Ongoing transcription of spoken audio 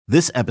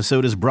This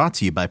episode is brought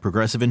to you by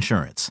Progressive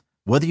Insurance.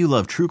 Whether you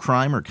love true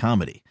crime or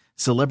comedy,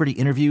 celebrity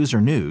interviews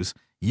or news,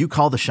 you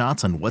call the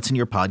shots on what's in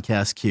your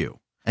podcast queue.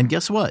 And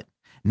guess what?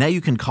 Now you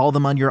can call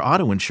them on your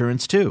auto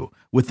insurance too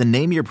with the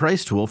Name Your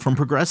Price tool from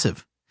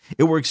Progressive.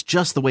 It works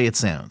just the way it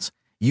sounds.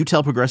 You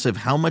tell Progressive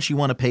how much you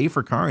want to pay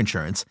for car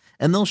insurance,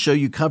 and they'll show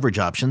you coverage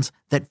options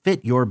that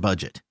fit your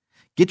budget.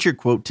 Get your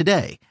quote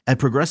today at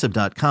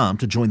Progressive.com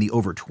to join the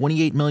over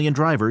 28 million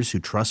drivers who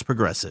trust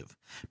Progressive.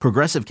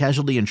 Progressive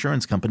Casualty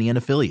Insurance Company and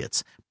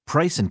Affiliates.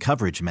 Price and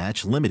coverage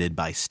match limited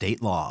by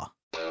state law.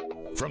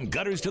 From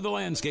gutters to the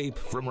landscape,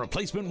 from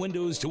replacement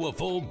windows to a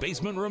full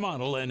basement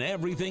remodel and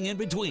everything in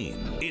between,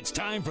 it's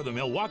time for the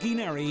Milwaukee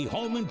NARI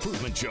Home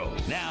Improvement Show.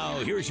 Now,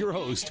 here's your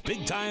host,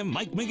 big-time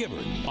Mike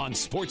McGivern on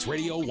Sports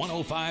Radio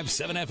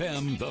 105.7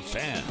 FM, The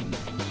Fan.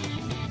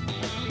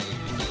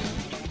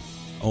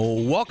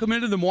 Oh, welcome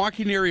into the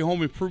Milwaukee NARI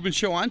Home Improvement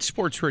Show on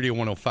Sports Radio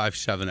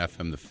 105.7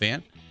 FM, The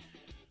Fan.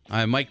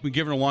 I'm Mike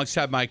McGivern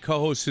alongside my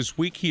co-host this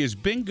week. He is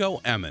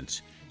Bingo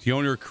Emmons, the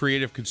owner of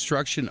Creative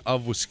Construction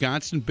of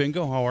Wisconsin.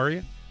 Bingo, how are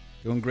you?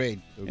 Doing great.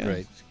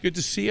 Great. It's good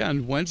to see you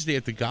on Wednesday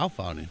at the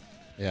golf outing.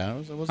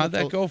 Yeah. How'd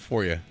that go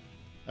for you?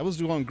 I was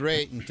doing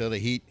great until the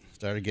heat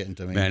started getting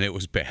to me. Man, it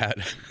was bad.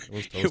 It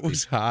was toasty. It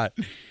was hot.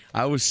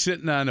 I was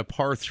sitting on a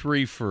par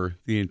 3 for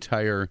the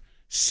entire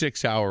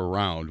 6-hour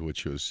round,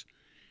 which was,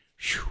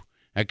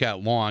 that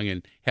got long,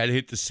 and had to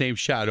hit the same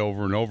shot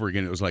over and over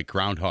again. It was like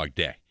Groundhog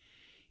Day.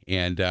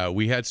 And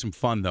we had some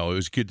fun, though. It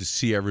was good to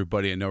see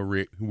everybody. I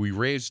know we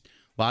raised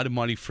a lot of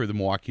money for the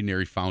Milwaukee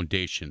NARI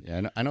Foundation.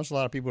 Yeah, I know a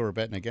lot of people were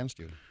betting against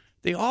you.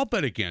 They all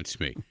bet against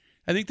me.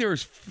 I think there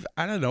was,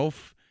 I don't know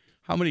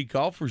how many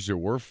golfers there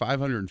were,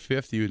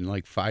 550 and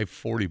like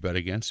 540 bet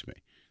against me.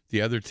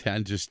 The other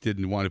 10 just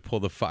didn't want to pull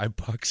the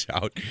 $5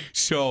 out.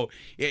 So,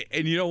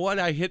 and you know what?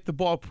 I hit the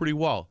ball pretty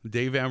well.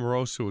 Dave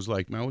Amoroso was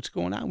like, man, what's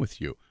going on with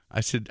you?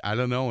 I said, I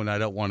don't know, and I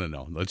don't want to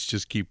know. Let's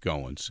just keep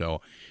going.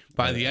 So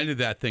by the end of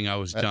that thing, I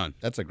was done.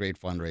 That's a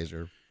great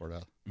fundraiser for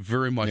the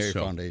Very much NARI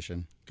so.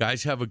 Foundation.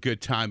 Guys have a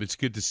good time. It's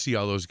good to see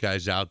all those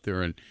guys out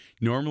there. And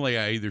normally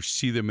I either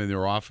see them in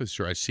their office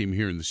or I see them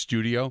here in the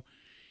studio.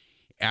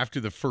 After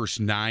the first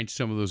 9,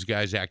 some of those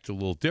guys act a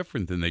little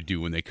different than they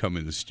do when they come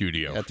in the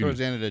studio. Yeah, towards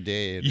the end of the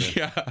day,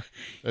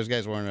 those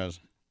guys weren't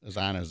as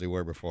on as they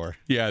were before.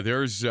 Yeah,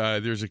 there's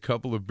a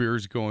couple of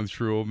beers going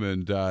through them,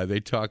 and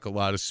they talk a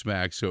lot of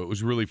smack. So it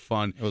was really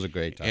fun. It was a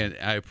great time, and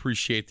I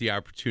appreciate the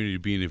opportunity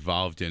of being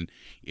involved in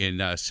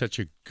such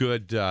a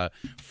good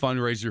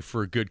fundraiser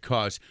for a good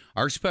cause.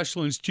 Our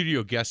special in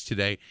studio guest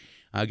today,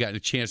 I got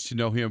a chance to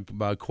know him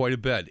quite a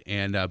bit,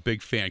 and a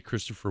big fan,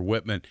 Christopher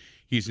Whitman.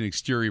 He's an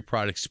exterior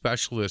product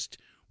specialist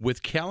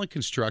with Callan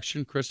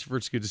Construction. Christopher,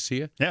 it's good to see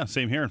you. Yeah,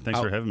 same here. Thanks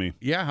for having me.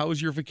 Yeah, how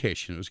was your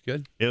vacation? It was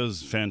good? It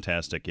was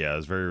fantastic. Yeah, it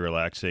was very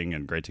relaxing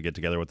and great to get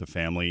together with the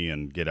family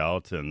and get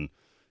out and,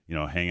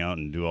 hang out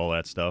and do all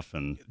that stuff.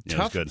 And it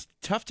was good.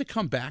 Tough to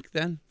come back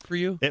then for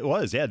you? It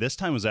was, yeah. This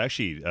time was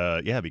actually,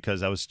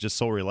 because I was just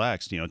so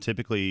relaxed.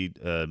 Typically,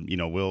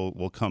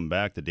 we'll come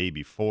back the day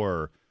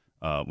before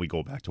we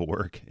go back to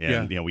work.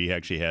 And, we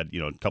actually had,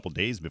 a couple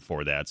days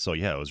before that. So,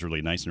 yeah, it was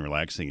really nice and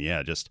relaxing.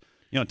 Yeah, just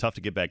tough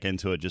to get back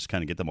into it, just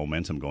kind of get the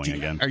momentum going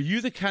again. Are you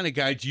the kind of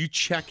guy, do you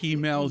check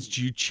emails?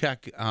 Do you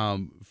check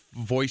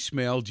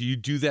voicemail? Do you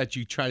do that? Do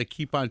you try to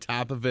keep on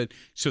top of it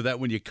so that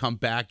when you come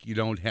back, you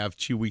don't have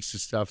 2 weeks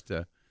of stuff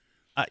to...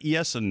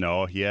 Yes and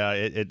no. Yeah,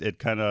 it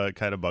kind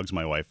of bugs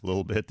my wife a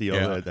little bit.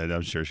 And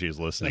I'm sure she's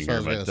listening.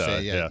 That's what I was going to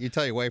say. Yeah. You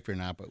tell your wife you're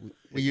not, but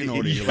you know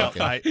what you're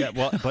looking.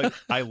 But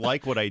I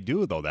like what I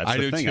do, though. That's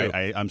the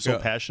thing. I'm so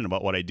passionate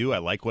about what I do. I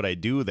like what I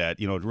do that,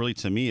 really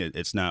to me,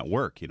 it's not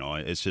work.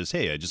 It's just,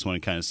 hey, I just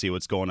want to kind of see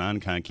what's going on,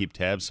 kind of keep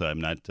tabs so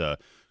I'm not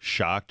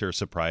shocked or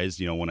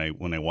surprised,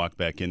 when I walk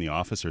back in the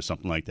office or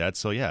something like that.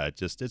 So, yeah,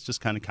 it's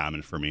just kind of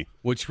common for me.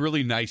 What's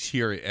really nice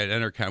here at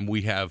Entercom,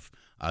 we have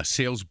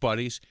sales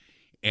buddies.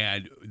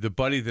 And the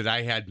buddy that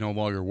I had no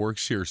longer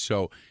works here,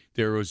 so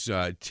there was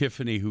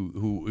Tiffany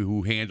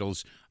who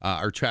handles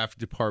our traffic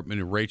department,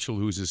 and Rachel,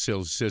 who's a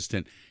sales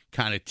assistant,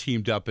 kind of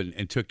teamed up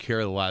and took care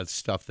of a lot of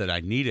stuff that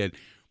I needed.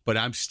 But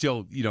I'm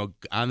still,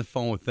 on the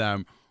phone with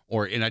them,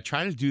 and I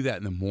try to do that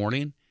in the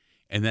morning,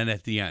 and then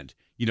at the end,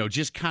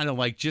 just kind of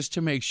like just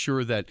to make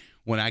sure that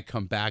when I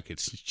come back,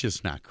 it's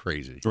just not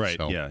crazy. Right.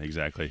 So, yeah,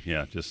 exactly.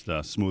 Yeah, just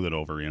smooth it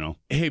over,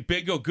 Hey,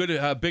 Bingo,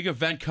 good big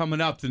event coming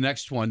up, the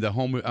next one, the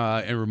home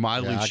and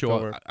remodeling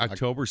show,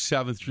 October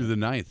 7th through the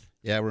 9th.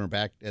 Yeah, we're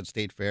back at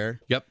State Fair.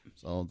 Yep.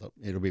 So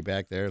it'll be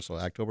back there. So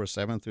October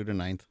 7th through the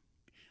 9th.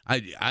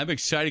 I'm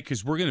excited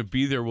because we're going to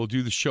be there. We'll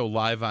do the show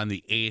live on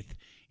the 8th,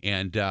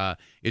 and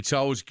it's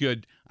always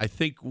good. I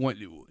think,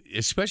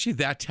 especially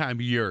that time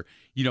of year,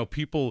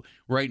 people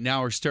right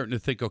now are starting to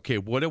think, okay,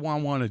 what do I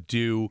want to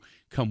do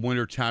come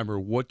wintertime, or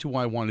what do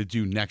I want to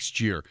do next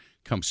year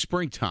come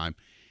springtime?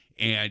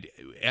 And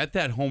at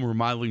that home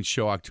remodeling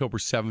show, October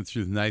 7th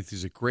through the 9th,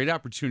 is a great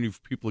opportunity for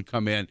people to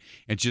come in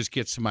and just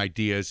get some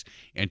ideas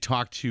and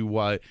talk to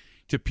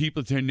to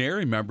people, to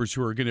NARI members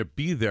who are going to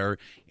be there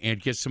and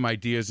get some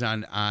ideas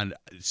on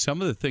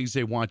some of the things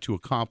they want to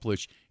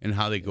accomplish and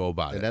how they go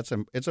about it.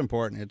 It's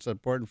important. It's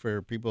important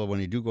for people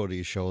when you do go to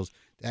these shows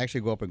to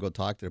actually go up and go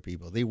talk to the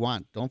people.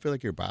 Don't feel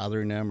like you're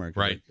bothering them.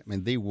 Right. I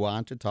mean, they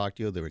want to talk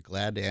to you. They were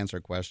glad to answer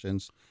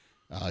questions.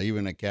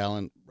 Even at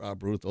Callan,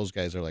 Ruth, those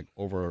guys are like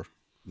over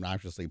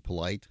obnoxiously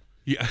polite.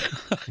 Yeah,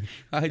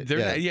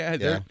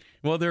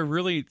 they're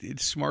really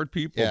smart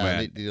people,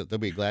 man. They'll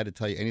be glad to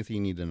tell you anything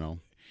you need to know.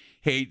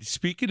 Hey,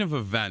 speaking of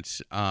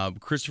events,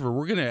 Christopher,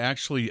 we're going to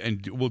actually,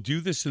 and we'll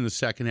do this in the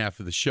second half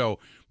of the show,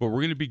 but we're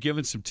going to be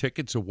giving some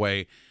tickets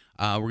away.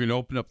 We're going to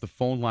open up the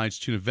phone lines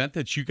to an event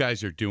that you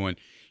guys are doing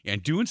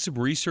and doing some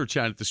research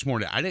on it this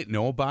morning. I didn't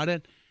know about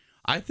it.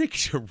 I think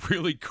it's a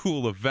really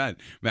cool event,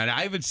 man.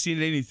 I haven't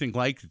seen anything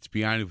like it, to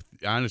be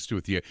honest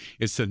with you.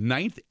 It's the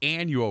 9th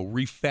annual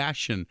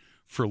Refashion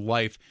for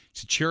Life.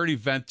 It's a charity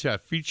event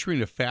featuring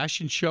a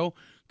fashion show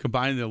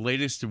combining the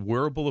latest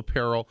wearable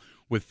apparel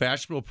with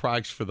fashionable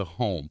products for the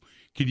home.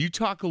 Can you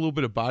talk a little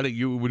bit about it?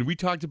 When we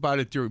talked about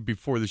it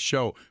before the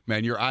show,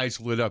 man, your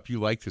eyes lit up. You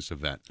like this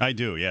event. I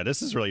do, yeah.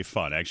 This is really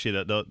fun.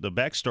 Actually, the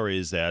backstory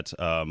is that,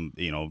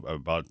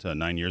 about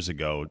 9 years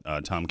ago,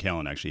 Tom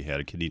Callan actually had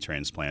a kidney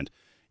transplant.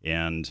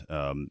 And,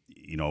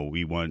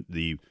 we want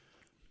the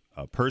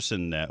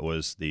person that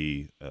was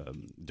the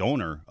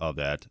donor of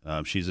that,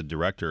 she's a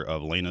director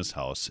of Lena's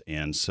House.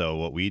 And so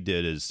what we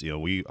did is,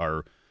 we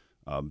are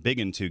big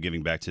into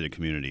giving back to the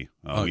community.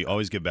 We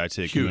always give back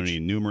to the community,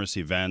 numerous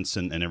events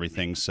and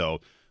everything.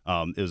 So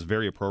it was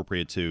very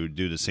appropriate to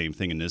do the same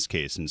thing in this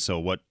case. And so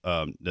what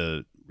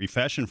the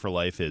Refashion for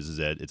Life is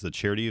that it's a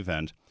charity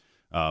event.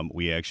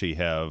 We actually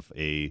have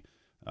a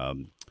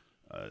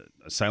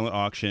silent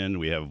auction,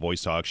 we have a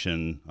voice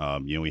auction,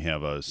 we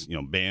have a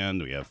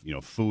band, we have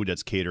food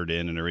that's catered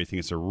in and everything.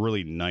 It's a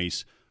really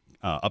nice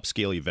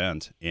upscale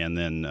event. And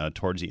then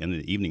towards the end of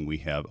the evening, we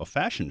have a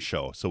fashion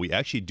show. So we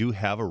actually do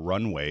have a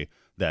runway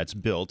that's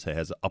built. It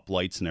has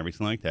uplights and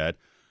everything like that.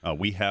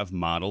 We have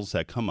models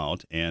that come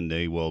out and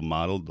they will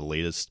model the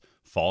latest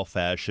fall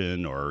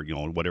fashion or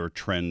whatever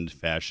trend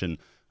fashion.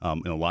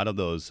 And a lot of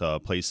those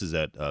places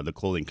that the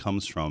clothing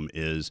comes from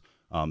is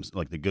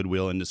like the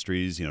Goodwill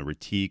Industries,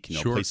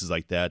 Retique, places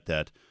like that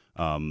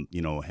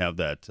have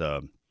that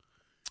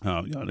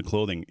the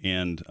clothing.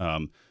 And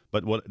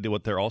but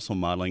what they're also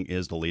modeling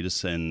is the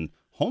latest in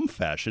home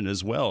fashion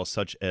as well,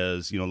 such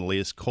as the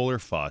latest Kohler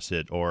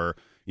faucet or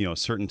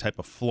certain type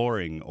of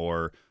flooring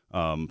or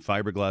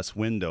fiberglass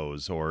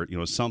windows or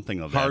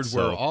something of that.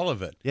 Hardware, all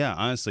of it. Yeah,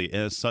 honestly,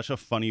 it's such a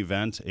fun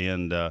event,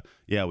 and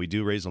we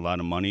do raise a lot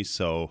of money.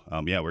 So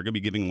we're going to be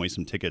giving away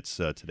some tickets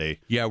today.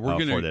 Yeah, we're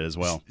going to for that as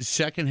well.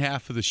 Second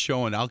half of the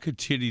show, and I'll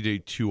continue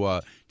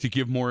to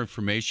give more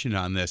information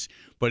on this.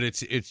 But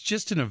it's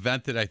just an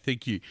event that I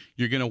think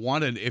you're going to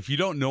want to. If you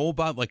don't know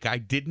about, like I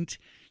didn't.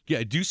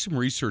 Yeah, do some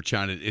research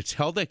on it. It's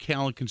held at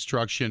Callan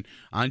Construction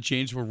on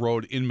Janesville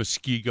Road in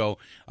Muskego.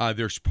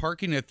 There's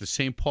parking at the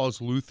St.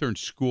 Paul's Lutheran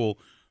School,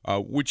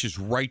 which is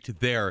right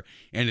there.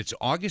 And it's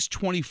August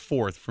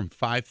 24th from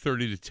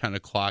 5:30 to 10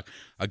 o'clock.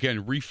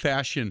 Again,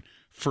 Refashion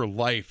for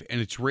Life. And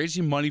it's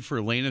raising money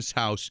for Lena's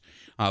House,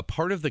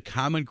 part of the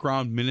Common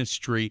Ground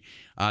Ministry.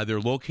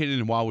 They're located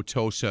in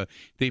Wauwatosa.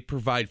 They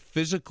provide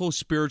physical,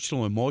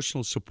 spiritual,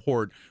 emotional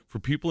support for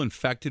people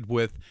infected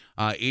with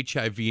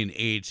HIV and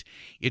AIDS.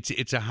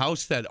 It's a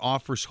house that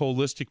offers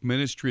holistic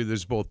ministry that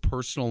is both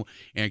personal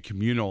and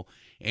communal.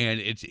 And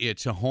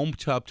it's a home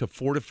to up to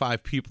 4 to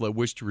 5 people that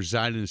wish to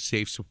reside in a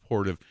safe,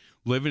 supportive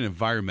living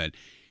environment.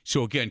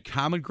 So, again,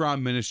 Common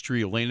Ground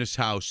Ministry, Elena's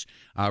House,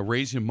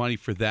 raising money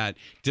for that.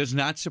 Does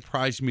not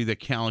surprise me that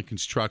Callan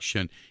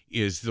Construction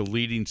is the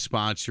leading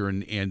sponsor,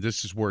 and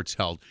this is where it's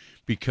held.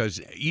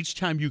 Because each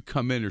time you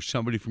come in or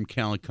somebody from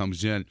Callan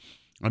comes in,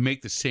 I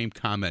make the same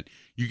comment.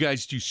 You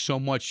guys do so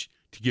much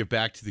to give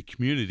back to the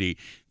community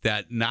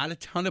that not a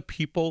ton of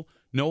people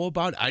know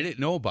about. I didn't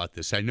know about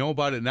this. I know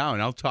about it now,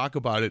 and I'll talk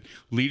about it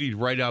leading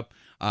right up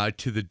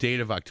to the date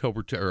of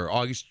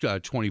August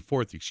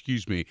 24th,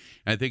 excuse me.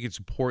 And I think it's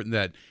important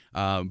that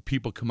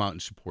people come out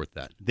and support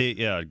that.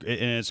 And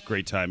it's a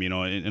great time,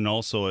 and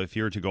also if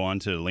you were to go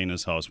onto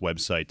Elena's House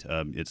website,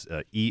 it's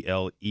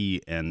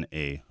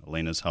ELENA,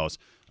 Elena's House.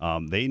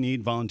 They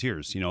need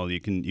volunteers. You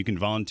can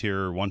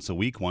volunteer once a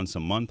week, once a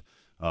month,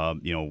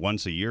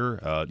 once a year.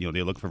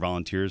 They look for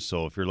volunteers.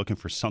 So if you're looking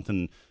for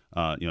something,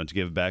 to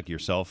give back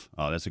yourself,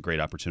 that's a great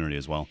opportunity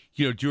as well.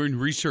 During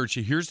research,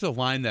 here's the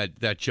line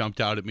that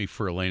jumped out at me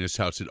for Elena's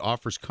House. It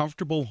offers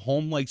comfortable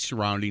home-like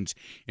surroundings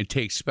and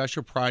takes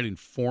special pride in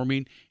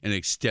forming an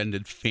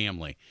extended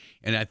family.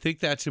 And I think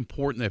that's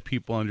important that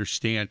people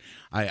understand.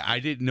 I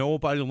didn't know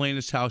about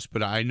Elena's House,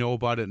 but I know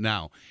about it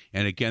now.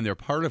 And again, they're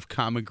part of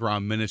Common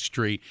Ground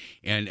Ministry.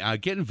 And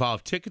get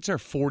involved. Tickets are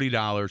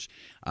 $40.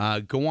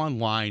 Go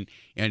online,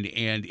 and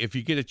if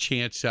you get a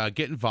chance,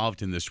 get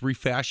involved in this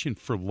Refashion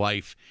for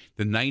Life,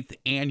 the 9th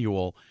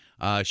annual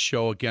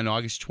show. Again,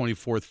 August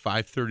 24th,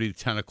 5:30 to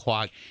 10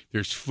 o'clock.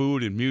 There's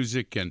food and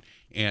music and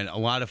a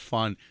lot of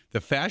fun.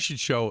 The fashion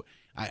show,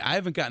 I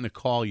haven't gotten a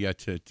call yet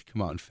to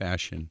come out in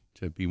fashion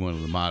to be one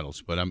of the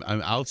models, but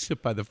I'll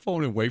sit by the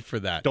phone and wait for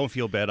that. Don't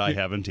feel bad. I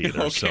haven't either.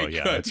 Okay, so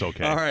yeah, good. it's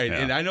okay. All right, yeah.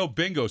 and I know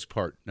Bingo's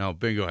part. No,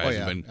 Bingo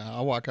hasn't been.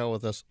 I'll walk out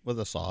with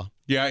a saw.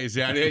 Yeah, is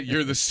that it?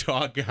 You're the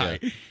saw guy.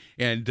 Yeah.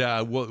 And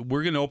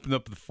we're going to open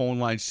up the phone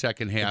line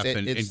second half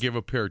and give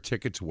a pair of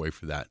tickets away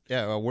for that.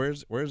 Yeah, well,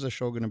 where's the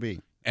show going to be?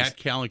 At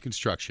Callan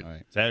Construction. All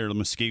right. It's at the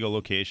Muskego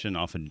location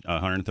off of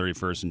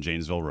 131st and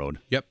Janesville Road.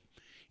 Yep.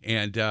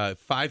 And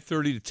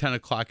 5:30 to 10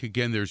 o'clock,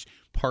 again, there's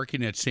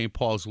parking at St.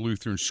 Paul's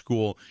Lutheran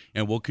School,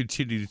 and we'll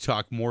continue to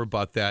talk more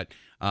about that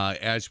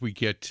as we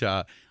get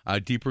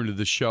deeper into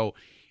the show.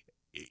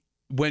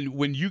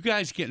 When you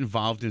guys get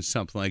involved in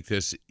something like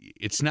this,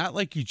 it's not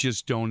like you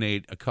just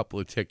donate a couple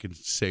of tickets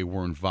and say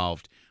we're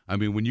involved. I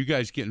mean, when you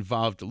guys get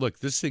involved, look,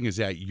 this thing is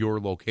at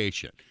your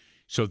location.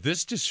 So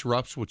this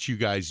disrupts what you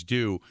guys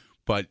do,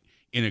 but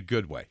in a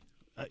good way.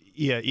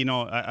 Yeah,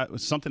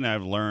 something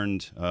I've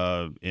learned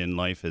in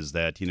life is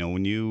that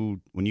when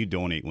you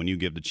donate, when you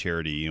give to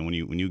charity, when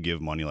you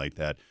give money like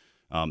that,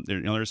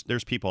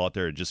 there's people out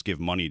there that just give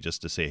money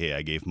just to say, hey,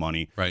 I gave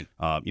money, right?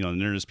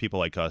 And there's people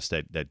like us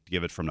that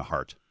give it from the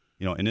heart,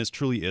 and this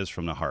truly is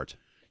from the heart.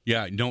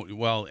 Yeah, no,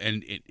 well,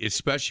 and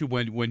especially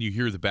when you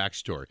hear the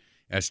backstory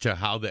as to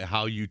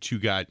how you two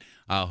got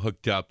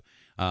hooked up.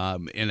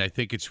 And I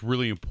think it's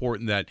really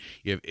important that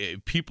if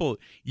people,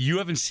 you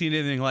haven't seen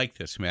anything like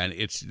this, man.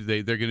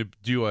 They're going to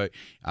do a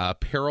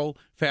apparel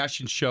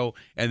fashion show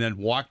and then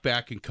walk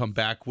back and come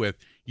back with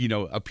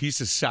a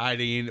piece of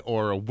siding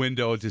or a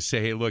window to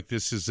say, hey, look,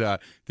 this is the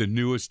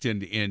newest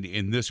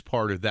in this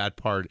part or that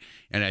part.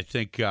 And I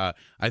think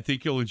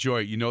you'll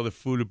enjoy it. The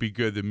food will be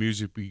good, the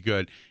music will be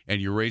good,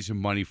 and you're raising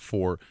money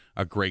for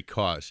a great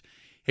cause.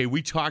 Hey,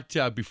 we talked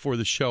before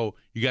the show.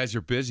 You guys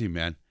are busy,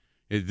 man.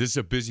 This is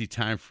a busy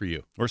time for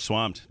you. We're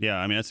swamped. Yeah,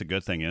 I mean, that's a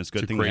good thing. It's a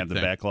good thing to have the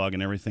backlog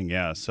and everything.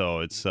 Yeah,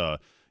 so it's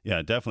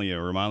definitely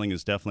remodeling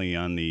is definitely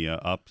on the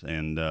up,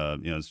 and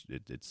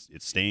it's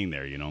staying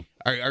there.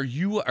 Are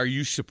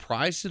you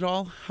surprised at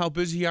all how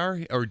busy you are,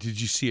 or did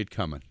you see it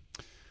coming?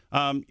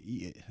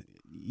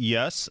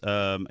 Yes.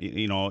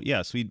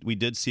 Yes, we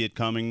did see it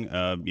coming.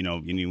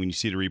 When you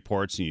see the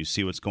reports and you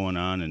see what's going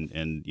on,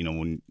 and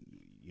when.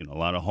 A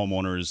lot of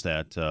homeowners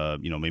that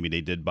maybe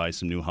they did buy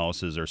some new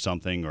houses or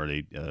something, or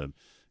they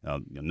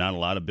not a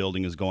lot of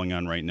building is going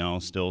on right now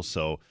still.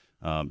 So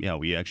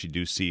we actually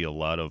do see a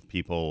lot of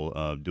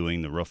people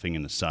doing the roofing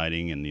and the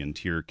siding and the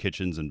interior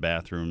kitchens and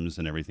bathrooms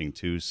and everything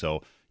too.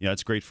 So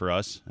it's great for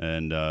us,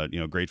 and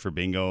great for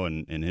Bingo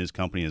and his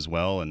company as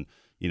well. And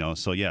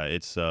it's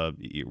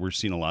we're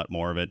seeing a lot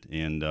more of it,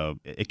 and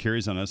it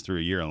carries on us through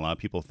a year. And a lot of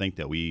people think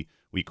that we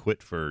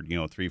quit for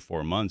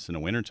 3-4 months in the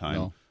wintertime.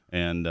 No.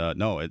 And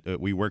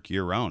we work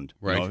year round,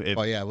 right?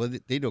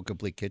 They do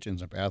complete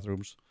kitchens and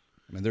bathrooms.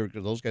 I mean,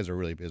 those guys are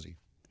really busy.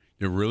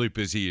 They're really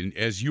busy, and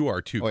as you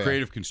are too.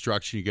 Creative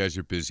construction, you guys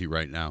are busy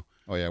right now.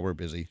 Oh yeah, we're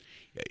busy.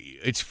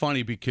 It's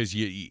funny because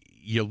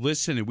you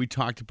listen, and we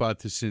talked about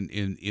this in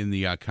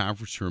the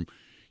conference room.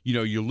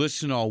 You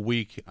listen all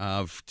week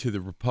to the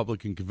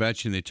Republican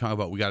convention. They talk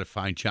about we got to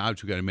find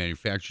jobs, we got to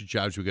manufacture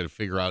jobs, we got to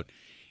figure out.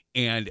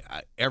 And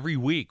every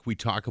week we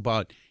talk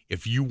about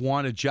if you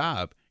want a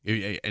job.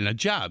 And a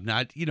job,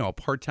 not a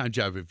part-time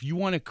job. If you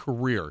want a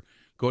career,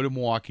 go to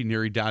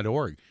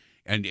MilwaukeeNARI.org.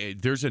 And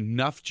there's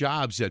enough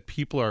jobs that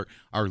people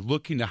are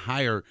looking to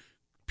hire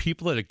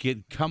people that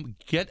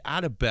get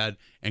out of bed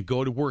and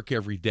go to work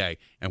every day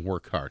and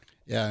work hard.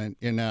 Yeah,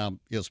 and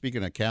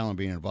speaking of Callan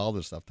being involved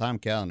in stuff, Tom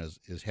Callan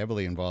is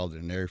heavily involved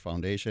in the NARI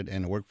Foundation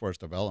and workforce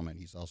development.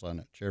 He's also on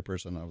the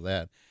chairperson of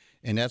that.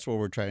 And that's what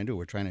we're trying to do.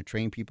 We're trying to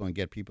train people and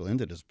get people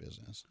into this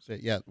business.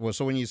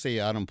 So when you say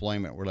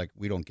unemployment, we're like,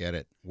 we don't get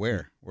it.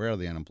 Where are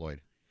the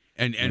unemployed?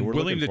 And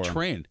willing to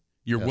train.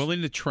 You're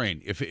willing to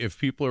train if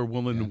people are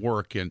willing to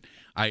work. And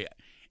I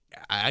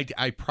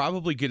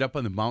probably get up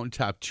on the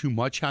mountaintop too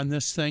much on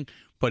this thing,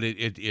 but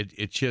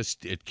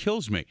it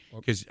kills me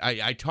because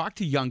I talk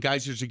to young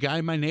guys. There's a guy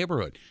in my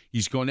neighborhood.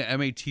 He's going to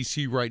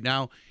MATC right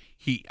now.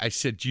 I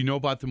said, do you know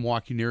about the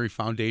Milwaukee NARI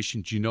Foundation?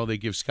 Do you know they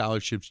give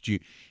scholarships?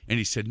 And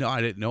he said, no, I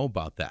didn't know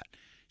about that.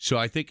 So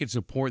I think it's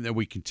important that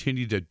we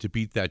continue to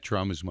beat that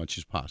drum as much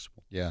as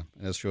possible. Yeah,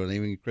 that's true. And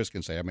even Chris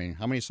can say, I mean,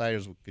 how many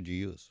siders could you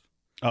use?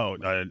 Oh,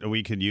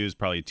 we could use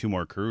probably 2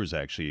 more crews.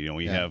 Actually,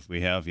 we have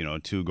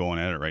 2 going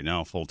at it right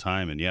now full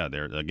time, and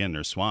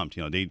they're swamped.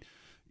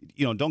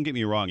 Don't get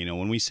me wrong.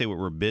 When we say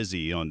we're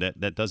busy,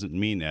 that doesn't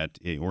mean that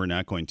we're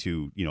not going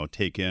to,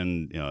 take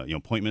in,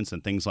 appointments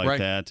and things like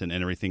that and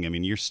everything. I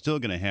mean, you're still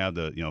going to have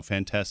the,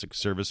 fantastic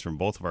service from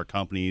both of our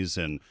companies,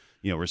 and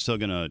we're still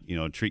going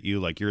to, treat you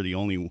like you're the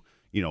only,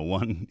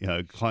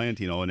 one client,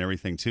 and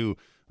everything too.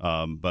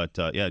 But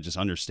just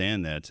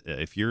understand that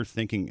if you're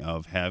thinking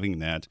of having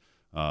that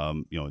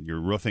your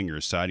roofing,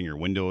 your siding, your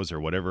windows, or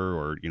whatever,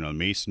 or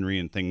masonry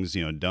and things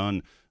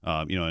done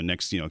in the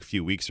next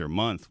few weeks or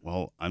month.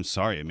 Well, I'm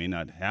sorry, it may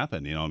not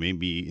happen.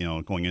 Maybe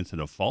going into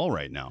the fall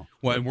right now.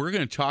 Well, and we're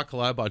going to talk a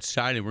lot about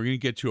siding. We're going to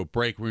get to a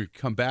break. We're going to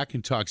come back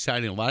and talk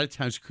siding. A lot of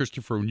times,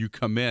 Christopher, when you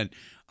come in,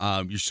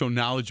 you're so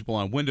knowledgeable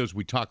on windows.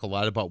 We talk a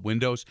lot about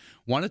windows.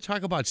 Want to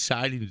talk about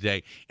siding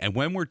today. And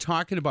when we're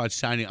talking about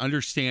siding,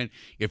 understand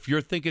if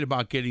you're thinking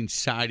about getting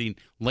siding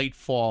late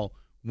fall,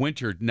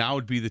 winter, now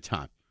would be the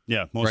time.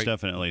 Yeah, most right?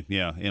 definitely.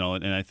 Yeah,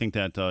 and I think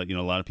that a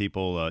lot of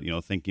people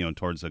think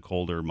towards the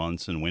colder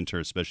months and winter,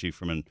 especially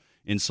from an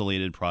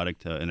insulated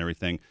product and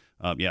everything.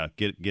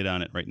 Get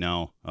on it right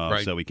now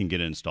right. so we can get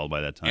it installed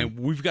by that time. And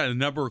we've got a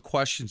number of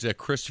questions that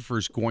Christopher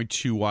is going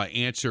to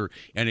answer.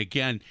 And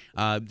again,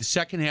 the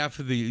second half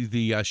of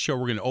the show,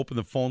 we're going to open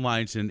the phone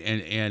lines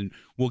and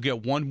we'll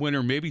get one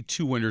winner, maybe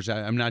two winners.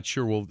 I'm not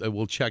sure.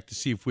 We'll check to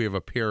see if we have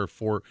a pair of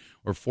four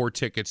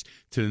tickets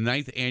to the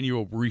 9th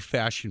annual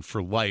Refashion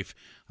for Life.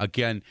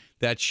 Again,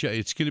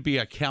 it's going to be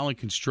at Callan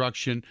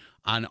Construction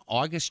on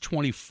August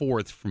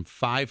 24th from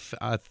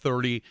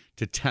 5:30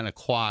 to 10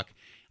 o'clock.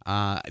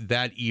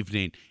 That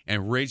evening,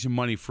 and raising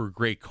money for a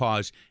great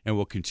cause, and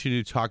we'll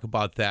continue to talk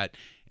about that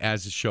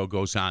as the show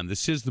goes on.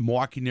 This is the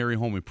Milwaukee NARI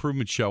Home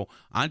Improvement Show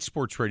on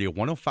Sports Radio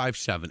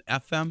 105.7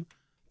 FM,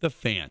 The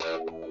Fan.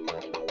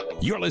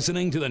 You're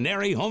listening to the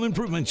NARI Home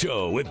Improvement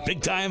Show with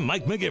big-time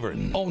Mike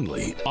McGivern,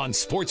 only on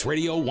Sports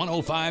Radio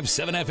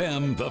 105.7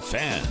 FM, The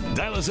Fan.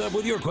 Dial us up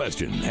with your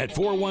question at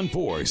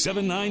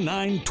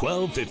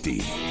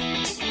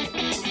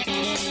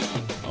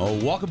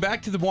 414-799-1250. Welcome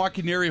back to the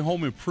Milwaukee NARI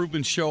Home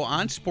Improvement Show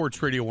on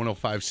Sports Radio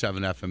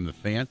 105.7 FM, The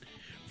Fan.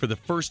 For the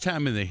first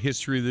time in the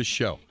history of this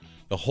show,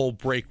 the whole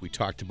break we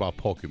talked about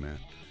Pokemon.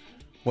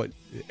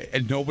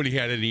 And nobody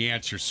had any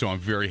answers, so I'm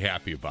very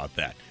happy about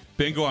that.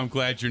 Bingo, I'm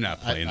glad you're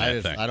not playing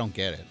that thing. I don't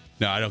get it.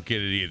 No, I don't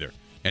get it either.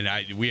 And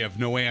we have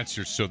no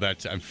answers, so I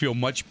feel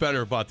much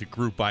better about the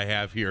group I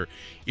have here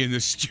in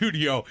the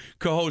studio.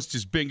 Co-host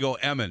is Bingo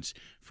Emmons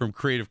from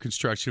Creative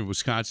Construction of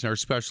Wisconsin. Our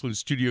special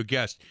in-studio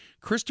guest,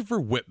 Christopher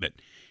Whitman.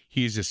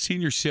 He's a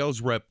senior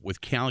sales rep with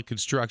Callan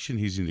Construction.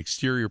 He's an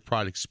exterior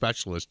product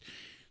specialist.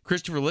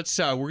 Christopher,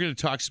 we're going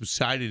to talk some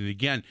siding. And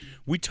again,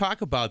 we talk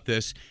about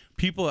this.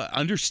 People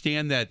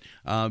understand that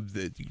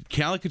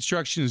Callan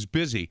Construction is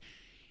busy.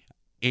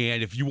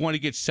 And if you want to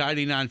get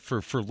siding on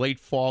for late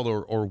fall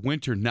or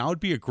winter, now would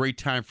be a great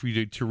time for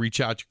you to reach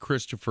out to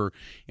Christopher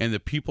and the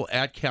people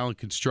at Callan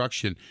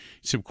Construction.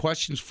 Some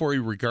questions for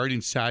you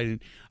regarding siding.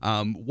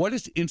 What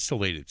is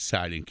insulated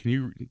siding? Can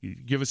you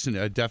give us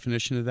a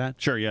definition of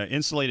that? Sure, yeah.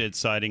 Insulated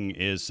siding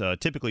is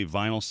typically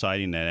vinyl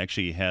siding that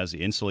actually has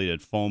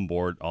insulated foam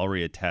board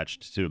already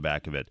attached to the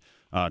back of it.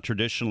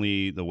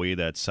 Traditionally, the way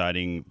that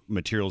siding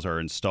materials are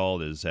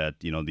installed is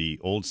that, the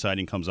old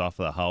siding comes off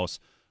of the house.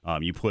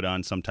 You put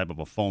on some type of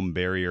a foam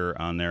barrier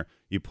on there.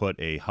 You put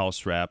a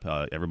house wrap.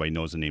 Everybody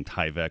knows the name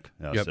Tyvek.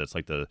 Yep. So it's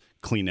like the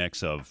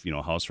Kleenex of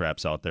house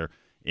wraps out there.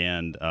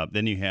 And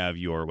then you have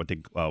your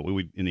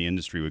we in the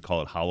industry we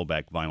call it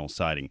hollowback vinyl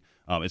siding.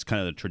 It's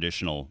kind of the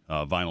traditional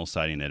vinyl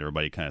siding that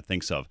everybody kind of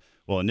thinks of.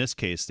 Well, in this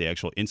case, the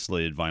actual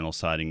insulated vinyl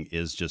siding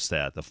is just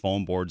that. The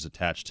foam board's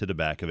attached to the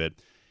back of it,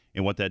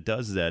 and what that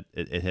does is that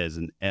it has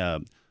an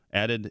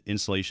added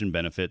insulation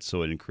benefit,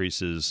 so it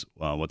increases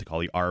what they call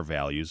the R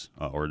values,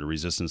 or the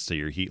resistance to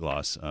your heat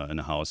loss in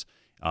the house.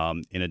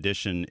 In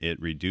addition,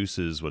 it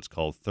reduces what's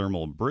called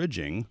thermal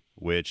bridging,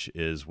 which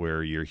is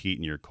where your heat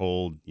and your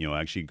cold,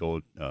 actually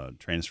go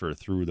transfer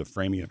through the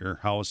framing of your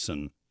house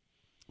and,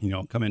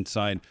 come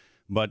inside.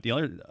 But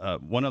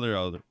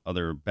the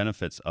other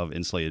benefits of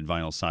insulated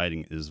vinyl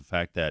siding is the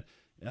fact that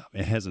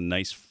it has a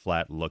nice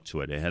flat look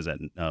to it. It has that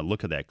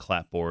look of that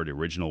clapboard,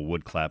 original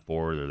wood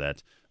clapboard, or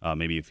that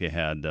maybe if you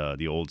had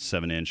the old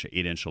 7-inch,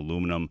 8-inch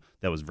aluminum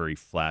that was very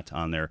flat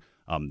on there.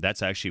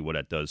 That's actually what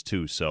it does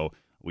too. So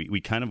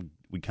we kind of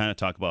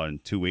talk about it in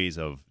two ways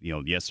of,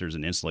 yes, there's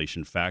an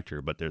insulation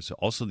factor, but there's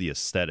also the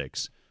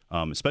aesthetics,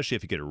 especially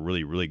if you get a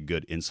really, really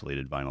good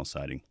insulated vinyl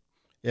siding.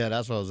 Yeah,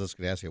 that's what I was just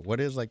going to ask you. What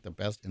is like the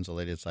best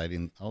insulated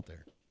siding out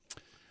there?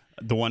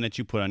 The one that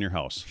you put on your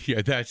house.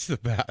 Yeah, that's the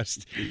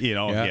best.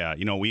 Yeah.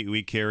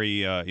 We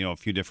carry a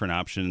few different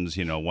options.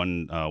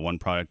 One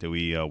product that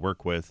we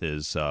work with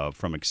is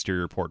from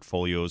Exterior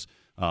Portfolios.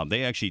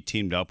 They actually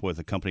teamed up with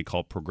a company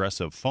called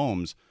Progressive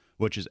Foams,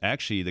 which is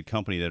actually the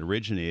company that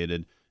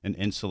originated an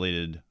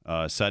insulated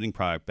siding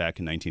product back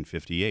in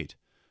 1958.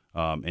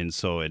 And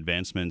so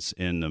advancements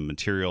in the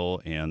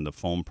material and the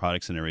foam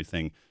products and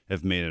everything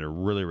have made it a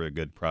really, really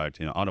good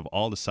product. Out of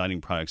all the siding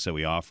products that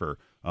we offer,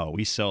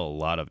 we sell a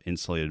lot of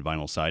insulated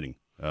vinyl siding.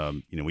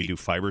 We do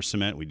fiber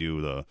cement. We do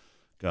the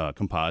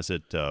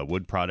composite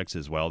wood products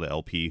as well, the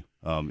LP,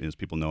 as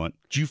people know it.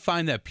 Do you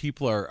find that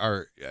people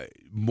are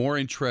more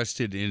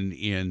interested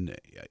in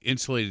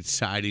insulated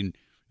siding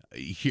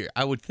here?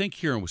 I would think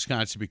here in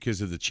Wisconsin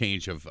because of the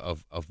change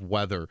of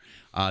weather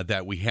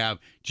that we have.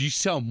 Do you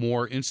sell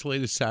more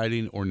insulated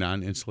siding or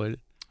non-insulated?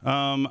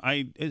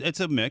 It's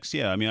a mix.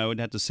 Yeah. I mean, I would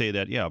have to say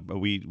that. Yeah, but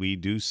we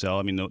do sell.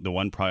 I mean, the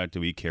one product that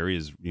we carry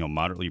is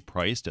moderately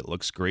priced. It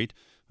looks great.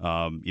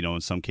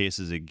 In some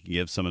cases, it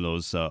gives some of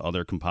those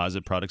other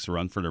composite products a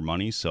run for their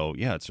money. So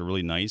yeah, it's a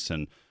really nice,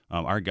 and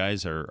our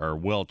guys are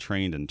well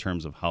trained in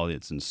terms of how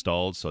it's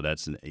installed. So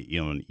that's an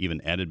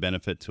even added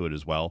benefit to it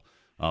as well.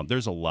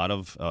 There's a lot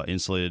of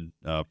insulated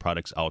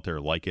products out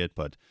there like it,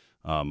 but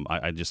I'm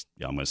going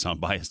to sound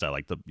biased. I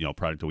like the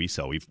product that we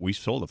sell. We've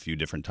sold a few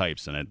different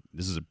types, and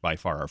this is by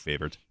far our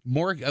favorite.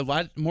 A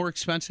lot more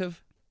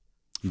expensive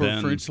for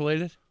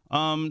insulated?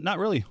 Not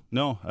really.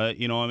 No.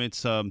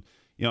 It's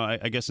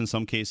I guess in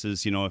some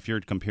cases, if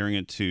you're comparing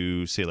it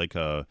to say like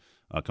a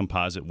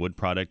composite wood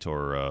product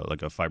or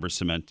like a fiber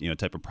cement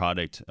type of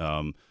product.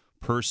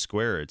 Per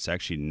square, it's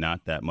actually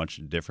not that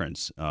much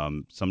difference.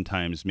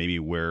 Sometimes maybe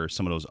where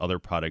some of those other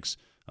products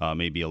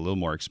may be a little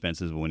more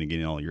expensive when you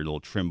get all your little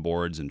trim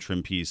boards and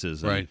trim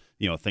pieces and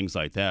things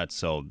like that.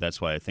 So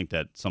that's why I think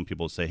that some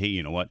people say, hey,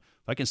 you know what?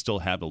 If I can still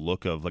have the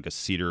look of like a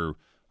cedar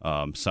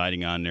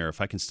siding on there, if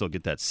I can still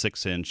get that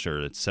 6-inch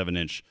or that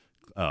 7-inch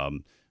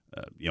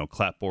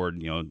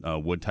clapboard,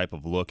 wood type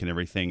of look and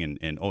everything,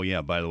 and oh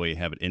yeah, by the way,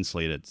 have it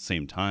insulated at the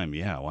same time.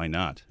 Yeah, why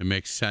not? It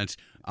makes sense.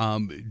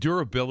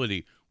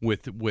 Durability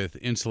with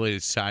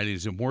insulated siding,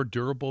 is it more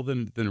durable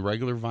than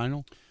regular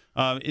vinyl?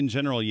 In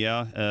general,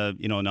 yeah.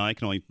 Now I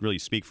can only really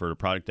speak for the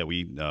product that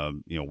we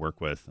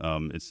work with.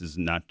 This is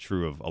not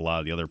true of a lot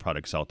of the other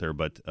products out there,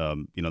 but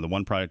the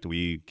one product that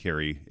we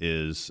carry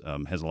has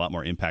a lot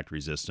more impact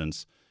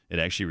resistance. It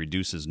actually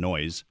reduces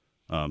noise.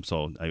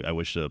 So I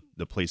wish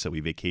the place that we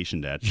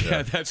vacationed at.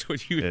 That's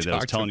what you talked about. I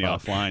was telling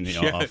about. you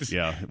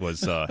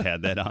offline.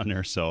 Had that on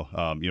there. So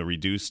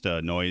reduced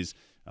noise.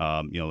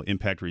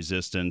 Impact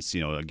resistance.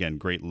 Again,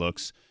 great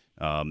looks.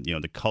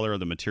 The color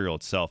of the material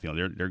itself.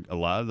 There a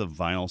lot of the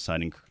vinyl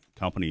siding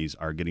companies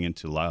are getting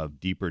into a lot of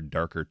deeper,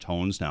 darker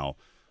tones now.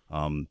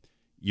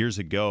 Years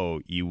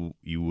ago, you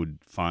would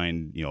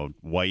find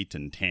white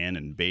and tan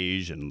and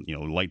beige and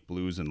light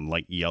blues and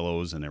light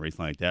yellows and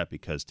everything like that,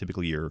 because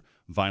typically your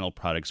vinyl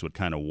products would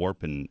kind of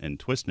warp and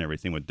twist and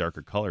everything with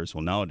darker colors.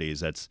 Well, nowadays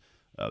that's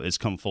it's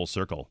come full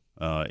circle,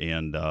 so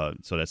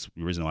that's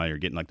the reason why you're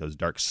getting like those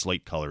dark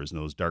slate colors and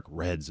those dark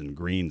reds and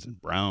greens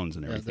and browns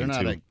and everything.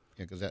 They're not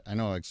because I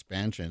know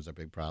expansion is a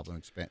big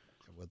problem.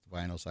 With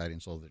vinyl siding,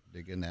 so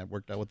they're getting that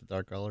worked out with the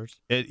dark colors?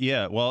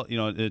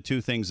 The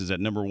two things is that,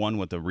 number one,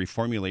 with the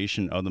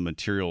reformulation of the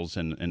materials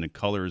and the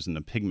colors and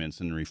the pigments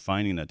and the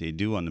refining that they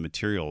do on the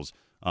materials,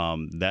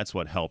 that's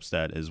what helps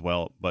that as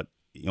well. But,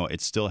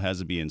 it still has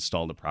to be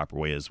installed the proper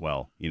way as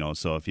well.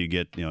 So if you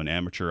get, an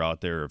amateur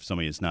out there, if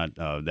somebody is not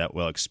that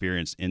well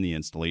experienced in the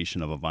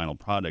installation of a vinyl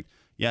product,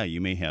 yeah,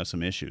 you may have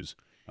some issues.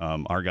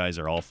 Our guys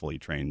are all fully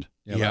trained.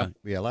 A lot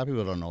of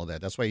people don't know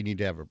that. That's why you need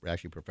to have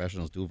actually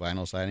professionals do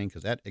vinyl siding,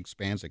 because that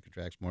expands and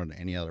contracts more than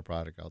any other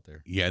product out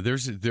there. Yeah,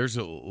 there's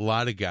a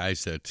lot of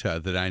guys that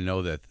I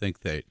know that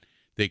think that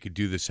they could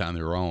do this on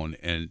their own,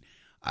 and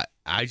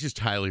I just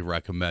highly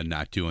recommend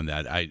not doing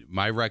that.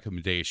 My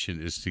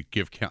recommendation is to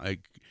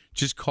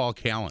just call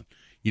Callan.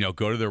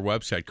 Go to their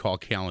website,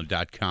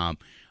 callcallan.com.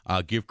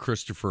 Give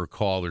Christopher a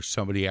call or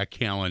somebody at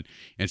Callan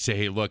and say,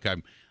 hey, look,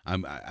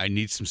 I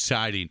need some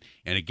siding.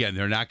 And again,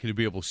 they're not going to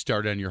be able to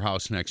start on your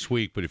house next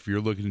week, but if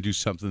you're looking to do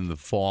something in the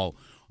fall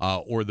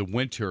or the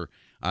winter,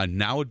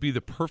 now would be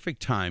the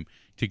perfect time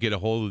to get a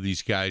hold of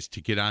these guys,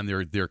 to get on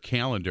their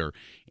calendar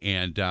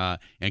and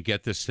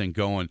get this thing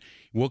going.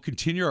 We'll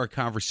continue our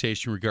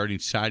conversation regarding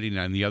siding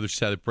on the other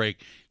side of the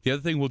break. The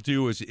other thing we'll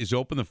do is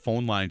open the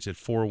phone lines at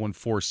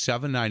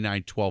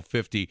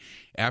 414-799-1250.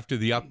 After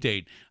the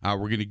update, we're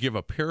going to give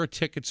a pair of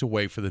tickets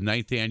away for the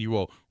 9th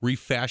annual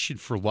Refashion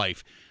for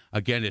Life.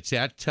 Again, it's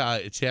at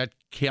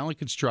Callan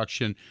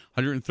Construction,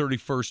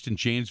 131st and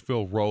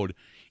Janesville Road,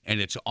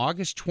 and it's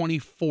August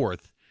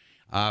 24th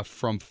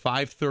from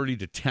 5:30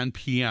 to 10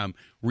 p.m.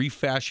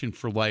 Refashion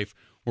for Life.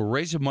 We're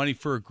raising money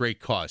for a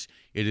great cause.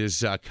 It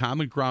is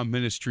Common Ground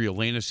Ministry,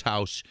 Elena's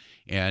house,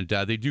 and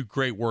they do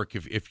great work.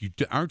 If you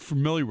aren't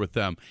familiar with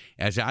them,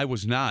 as I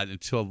was not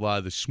until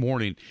this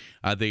morning,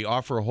 they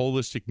offer a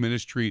holistic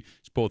ministry.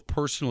 It's both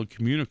personal and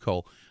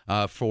communal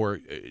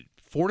for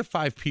 4 to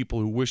 5 people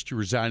who wish to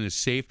reside in a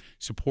safe,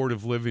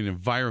 supportive living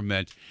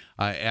environment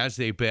as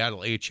they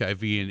battle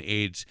HIV and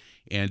AIDS.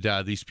 And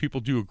these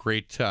people do a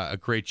great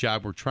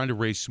job. We're trying to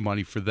raise some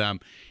money for them.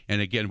 And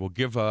again, we'll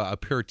give a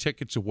pair of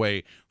tickets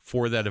away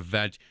for that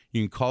event.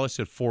 You can call us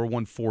at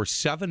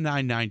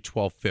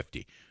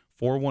 414-799-1250.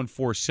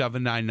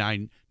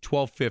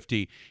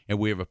 414-799-1250, and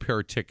we have a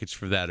pair of tickets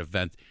for that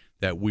event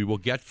that we will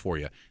get for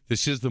you.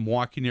 This is the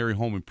Milwaukee NARI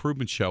Home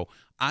Improvement Show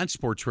on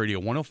Sports Radio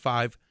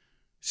 105.7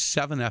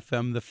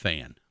 FM, The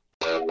Fan.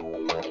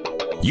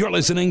 You're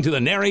listening to the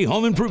NARI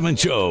Home Improvement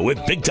Show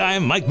with Big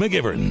Time Mike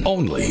McGivern,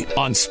 only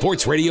on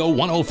Sports Radio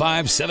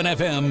 105.7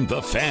 FM,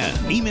 The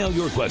Fan. Email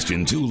your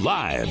question to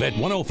live at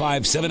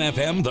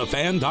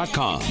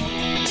 105.7fmthefan.com.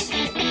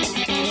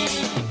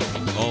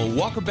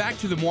 Welcome back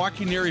to the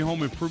Milwaukee NARI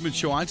Home Improvement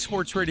Show on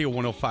Sports Radio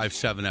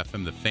 105.7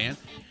 FM The Fan.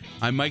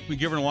 I'm Mike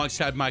McGivern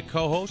alongside my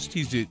co-host.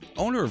 He's the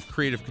owner of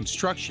Creative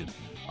Construction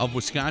of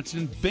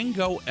Wisconsin,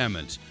 Bingo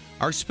Emmons.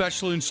 Our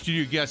special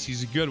in-studio guest,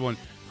 he's a good one,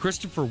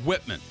 Christopher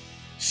Whitman,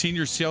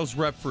 Senior Sales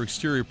Rep for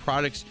Exterior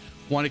Products.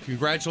 Want to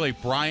congratulate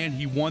Brian.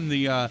 He won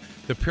the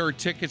pair of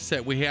tickets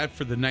that we had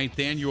for the 9th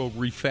annual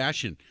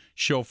Refashion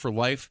Show for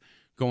Life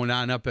going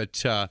on up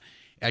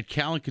at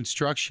Callan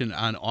Construction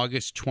on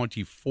August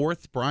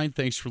 24th. Brian,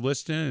 thanks for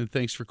listening and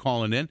thanks for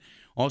calling in.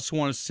 Also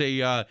want to say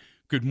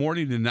good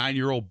morning to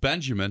 9-year-old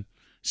Benjamin,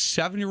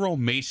 7-year-old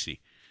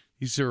Macy.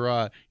 These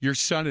are your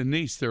son and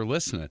niece. They're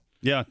listening.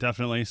 Yeah,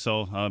 definitely.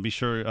 So be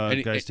sure,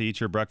 guys, to eat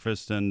your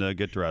breakfast and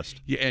get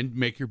dressed. Yeah, and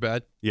make your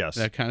bed. Yes.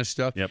 That kind of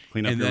stuff. Yep,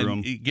 clean up your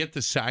room. Get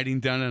the siding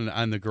done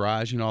on the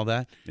garage and all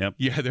that. Yep.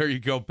 Yeah, there you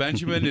go.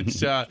 Benjamin,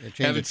 it's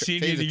haven't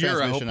seen you in a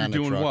year. I hope you're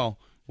doing well.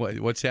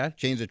 What's that?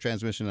 Change the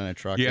transmission on a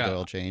truck. Yeah. The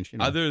oil change.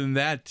 Other than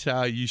that,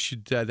 you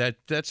should.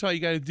 That's all you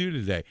got to do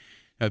today.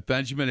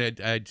 Benjamin,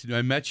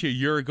 I met you a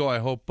year ago. I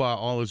hope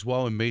all is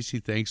well. And Macy,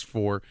 thanks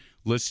for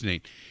listening.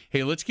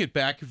 Hey, let's get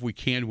back, if we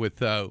can, with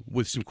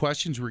some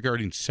questions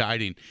regarding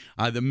siding.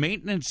 The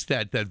maintenance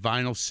that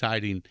vinyl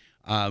siding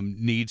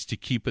needs to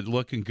keep it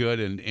looking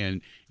good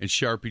and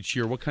sharp each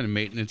year. What kind of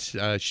maintenance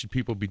should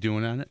people be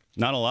doing on it?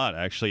 Not a lot,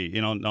 actually.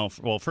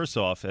 Well, first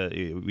off,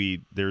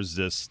 there's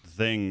this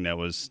thing that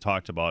was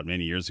talked about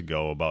many years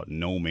ago about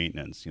no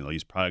maintenance.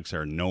 These products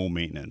are no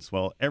maintenance.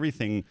 Well,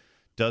 everything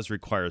does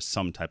require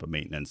some type of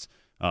maintenance.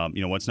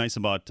 What's nice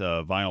about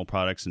vinyl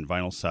products and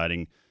vinyl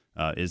siding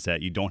is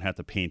that you don't have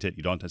to paint it,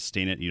 you don't have to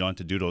stain it, you don't have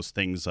to do those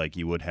things like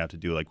you would have to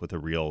do like with a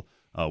real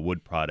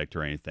wood product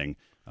or anything.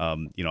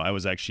 I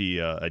was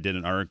actually I did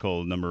an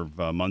article a number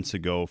of months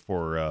ago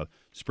for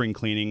spring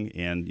cleaning,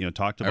 and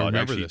talked about. I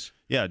remember this.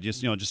 Yeah,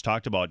 just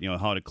talked about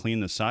how to clean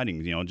the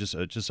siding.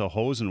 Just a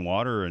hose and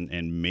water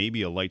and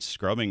maybe a light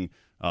scrubbing.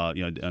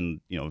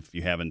 If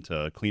you haven't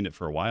cleaned it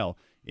for a while.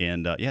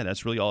 And,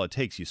 that's really all it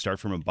takes. You start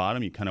from the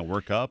bottom, you kind of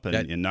work up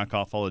and knock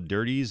off all the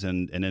dirties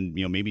and then,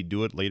 maybe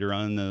do it later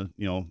on in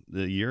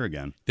the year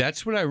again.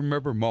 That's what I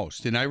remember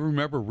most. And I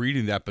remember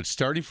reading that, but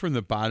starting from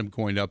the bottom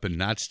going up and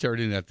not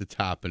starting at the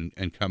top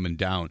and coming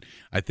down,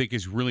 I think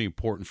is really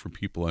important for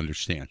people to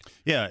understand.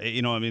 Yeah,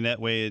 that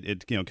way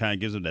it kind of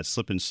gives them that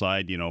slip and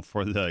slide,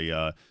 for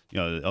the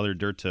other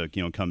dirt to,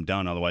 come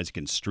down. Otherwise it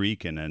can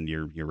streak and then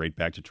you're right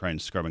back to trying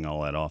scrubbing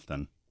all that off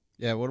then.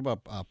 Yeah, what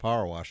about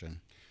power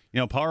washing?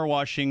 Power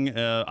washing,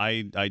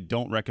 I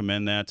don't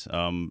recommend that,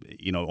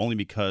 only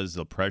because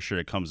the pressure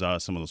that comes out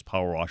of some of those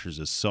power washers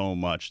is so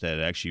much that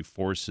it actually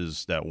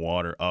forces that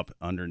water up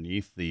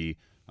underneath the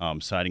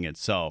siding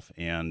itself.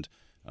 And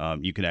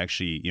you could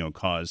actually,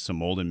 cause some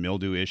mold and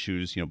mildew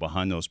issues,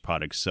 behind those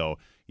products. So,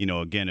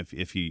 again,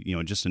 if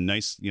you, just a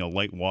nice,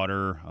 light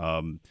water,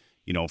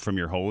 from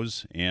your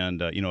hose. And,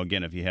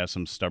 again, if you have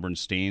some stubborn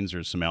stains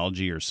or some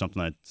algae or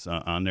something that's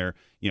on there,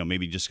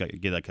 maybe just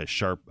get like a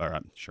short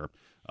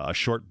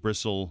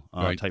bristle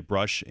type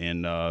brush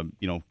and,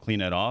 clean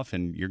that off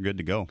and you're good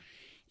to go.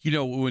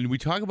 When we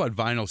talk about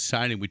vinyl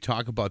siding, we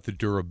talk about the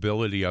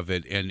durability of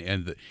it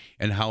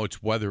and how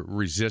it's weather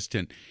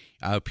resistant.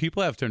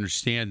 People have to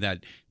understand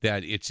that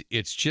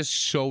it's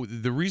just so.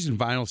 The reason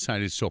vinyl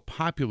siding is so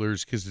popular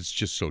is because it's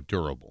just so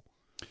durable.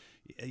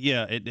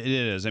 Yeah, it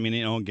is. I mean,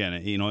 again,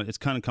 it's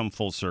kind of come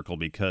full circle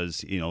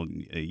because,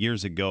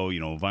 years ago,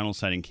 vinyl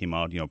siding came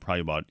out,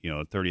 probably about,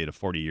 30 to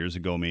 40 years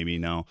ago, maybe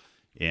now.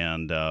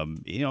 And,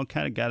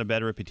 kind of got a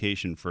bad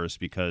reputation first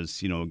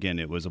because, again,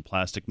 it was a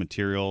plastic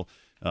material.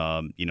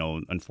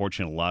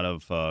 Unfortunately, a lot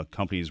of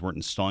companies weren't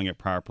installing it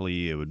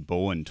properly. It would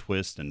bow and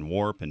twist and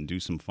warp and do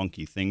some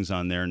funky things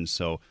on there. And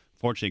so,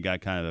 fortunately, it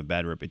got kind of a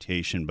bad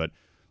reputation. But,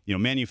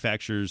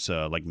 manufacturers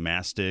like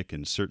Mastic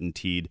and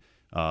Certainteed,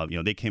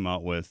 they came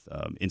out with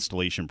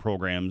installation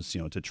programs,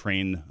 to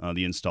train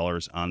the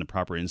installers on the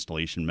proper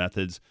installation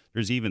methods.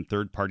 There's even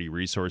third-party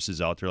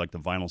resources out there like the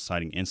Vinyl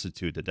Siding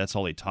Institute that's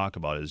all they talk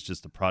about is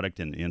just the product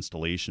and the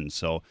installation.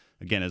 So,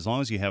 again, as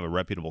long as you have a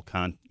reputable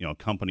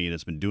company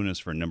that's been doing this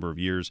for a number of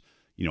years,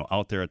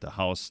 out there at the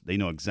house, they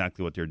know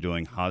exactly what they're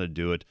doing, how to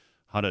do it,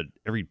 how to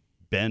every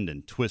bend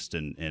and twist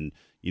and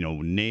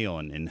nail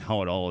and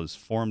how it all is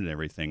formed and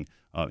everything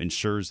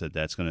ensures that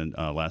that's going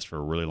to last for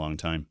a really long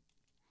time.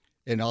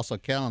 And also,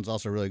 Callan's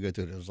also really good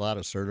too. There's a lot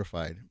of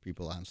certified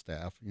people on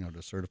staff.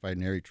 The certified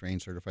NARI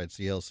trained, certified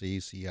CLC,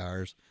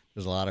 CRs.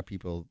 There's a lot of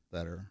people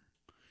that are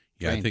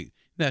trained. I think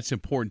that's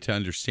important to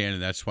understand,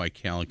 and that's why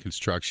Callan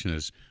Construction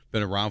has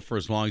been around for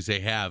as long as they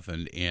have.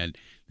 And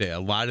a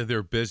lot of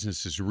their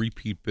business is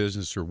repeat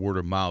business or word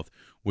of mouth,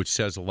 which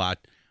says a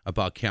lot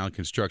about Callan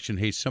Construction.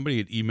 Hey, somebody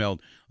had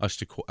emailed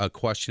us a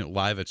question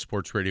live at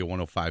Sports Radio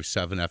 105.7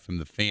 FM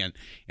The Fan,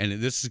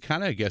 and this is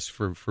kind of, I guess,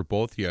 for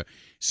both of you.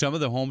 Some of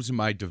the homes in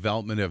my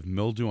development have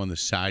mildew on the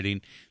siding.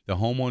 The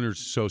Homeowners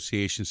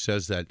Association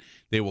says that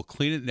they will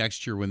clean it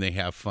next year when they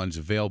have funds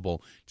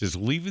available. Does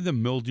leaving the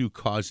mildew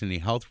cause any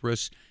health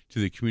risks to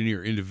the community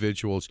or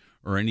individuals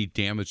or any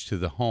damage to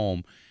the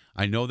home?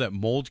 I know that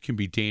mold can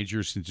be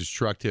dangerous and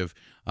destructive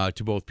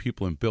to both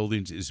people and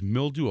buildings. Is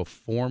mildew a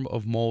form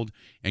of mold,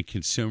 and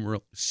can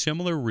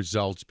similar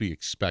results be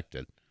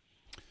expected?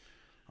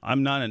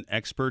 I'm not an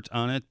expert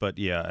on it, but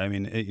yeah, I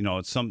mean,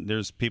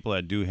 there's people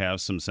that do have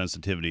some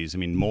sensitivities. I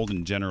mean, mold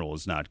in general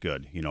is not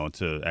good,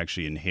 to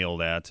actually inhale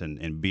that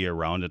and be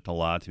around it a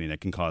lot. I mean, it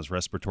can cause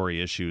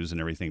respiratory issues and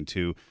everything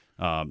too.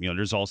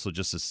 There's also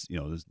just this,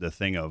 the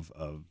thing of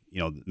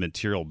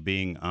material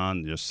being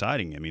on your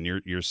siding. I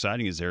mean, your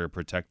siding is there to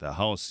protect the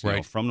house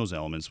from those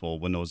elements. Well,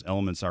 when those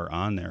elements are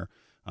on there,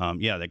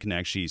 that can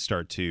actually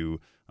start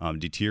to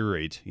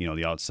deteriorate,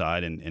 the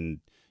outside and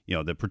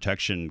the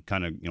protection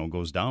kind of,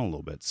 goes down a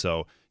little bit.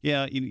 So,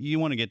 yeah, you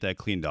want to get that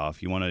cleaned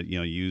off. You want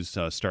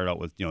to, start out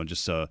with,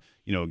 so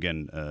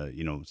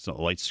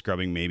light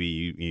scrubbing. Maybe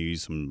you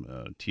use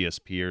some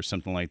TSP or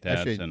something like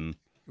that. Actually,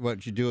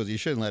 what you do is you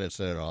shouldn't let it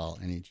sit at all.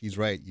 And he's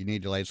right. You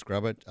need to light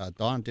scrub it.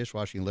 Dawn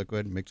dishwashing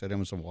liquid, mix it in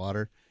with some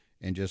water,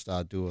 and just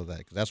do with that.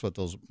 Because that's what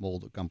those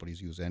mold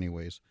companies use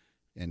anyways.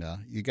 And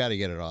you got to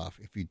get it off.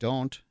 If you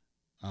don't,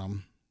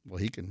 well,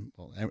 he can,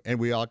 and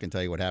we all can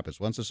tell you what happens.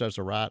 Once it starts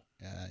to rot,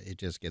 it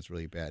just gets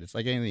really bad. It's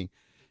like anything,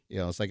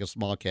 it's like a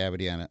small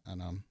cavity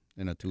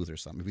in a tooth or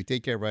something. If you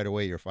take care of it right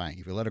away, you're fine.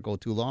 If you let it go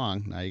too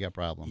long, now you got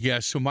problems. Yeah,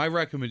 so my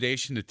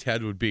recommendation to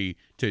Ted would be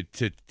to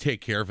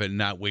take care of it and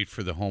not wait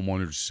for the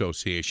homeowners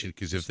association,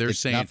 because if they're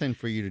saying nothing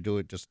for you to do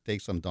it, just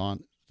take some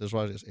Dawn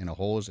dishwashers in a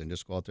hose and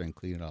just go out there and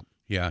clean it up.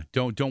 Yeah,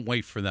 don't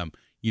wait for them.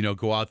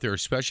 Go out there,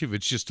 especially if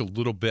it's just a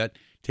little bit.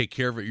 Take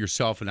care of it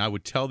yourself, and I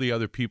would tell the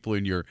other people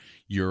in your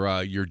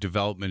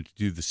development to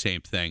do the same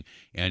thing,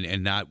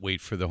 and not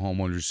wait for the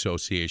homeowners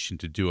association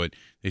to do it.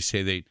 They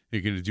say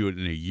they're going to do it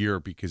in a year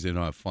because they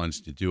don't have funds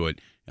to do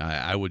it.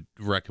 I would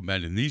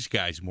recommend, and these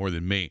guys more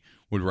than me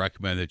would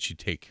recommend, that you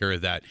take care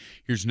of that.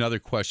 Here's another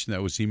question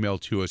that was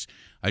emailed to us.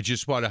 I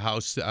just bought a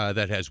house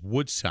that has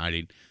wood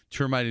siding.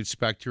 Termite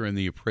inspector and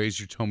the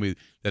appraiser told me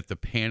that the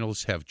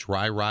panels have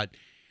dry rot.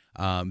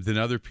 Then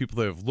other people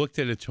that have looked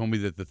at it told me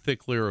that the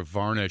thick layer of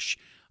varnish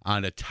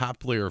on a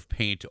top layer of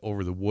paint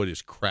over the wood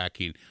is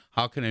cracking.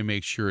 How can I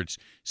make sure it's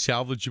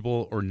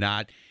salvageable or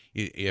not?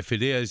 If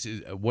it is,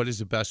 what is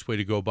the best way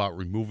to go about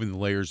removing the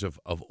layers of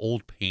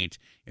old paint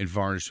and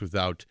varnish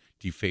without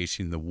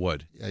defacing the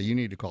wood? Yeah, you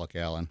need to call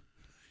Callan.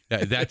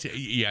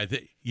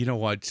 You know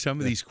what? Some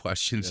of these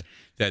questions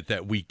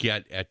that we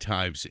get at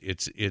times,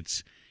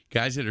 it's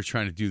guys that are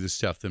trying to do this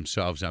stuff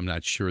themselves. I'm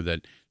not sure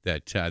that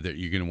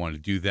you're going to want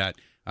to do that.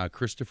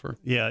 Christopher?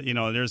 Yeah,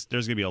 there's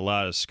going to be a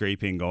lot of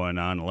scraping going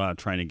on, a lot of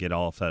trying to get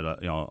all of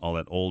that, all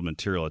that old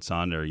material that's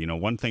on there.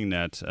 One thing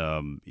that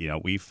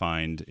we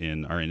find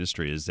in our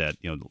industry is that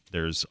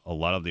there's a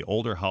lot of the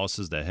older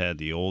houses that had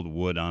the old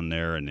wood on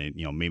there, and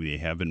maybe they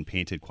have been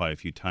painted quite a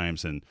few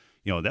times, and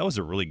that was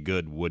a really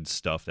good wood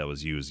stuff that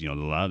was used. A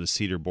lot of the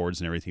cedar boards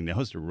and everything, that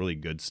was the really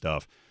good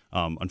stuff.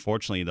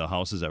 Unfortunately, the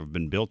houses that have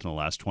been built in the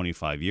last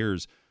 25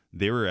 years,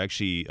 they were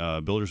actually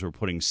builders were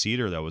putting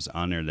cedar that was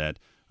on there that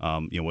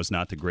was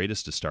not the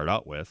greatest to start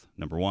out with,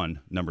 number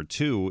one. Number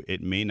two,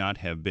 it may not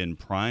have been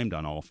primed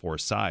on all four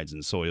sides,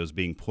 and so it was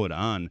being put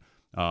on,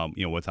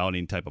 without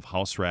any type of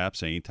house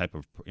wraps, any type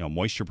of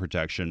moisture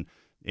protection.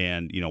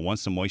 And,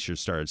 once the moisture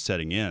started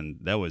setting in,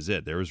 that was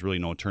it. There was really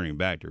no turning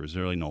back. There was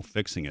really no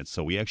fixing it.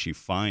 So we actually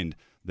find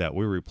that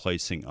we're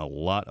replacing a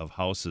lot of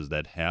houses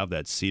that have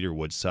that cedar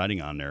wood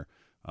siding on there,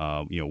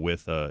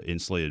 with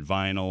insulated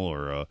vinyl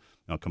or a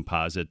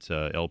composite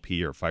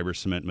LP or fiber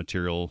cement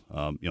material,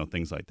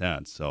 things like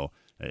that. So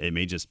it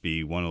may just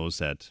be one of those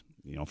that,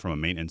 from a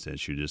maintenance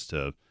issue, just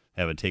to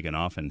have it taken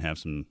off and have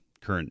some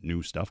current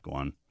new stuff go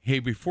on. Hey,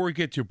 before we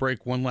get to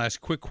break, one last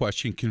quick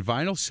question. Can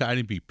vinyl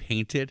siding be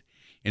painted?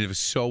 And if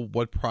so,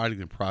 what product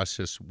and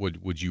process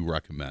would you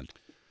recommend?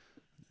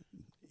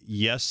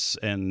 Yes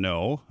and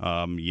no.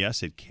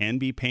 Yes, it can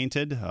be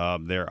painted.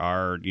 There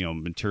are,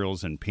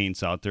 materials and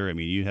paints out there. I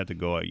mean, you have to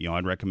go,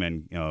 I'd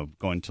recommend,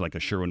 going to like a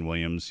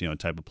Sherwin-Williams,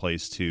 type of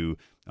place to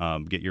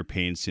get your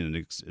paints.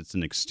 It's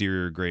an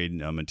exterior grade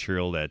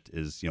material that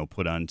is,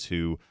 put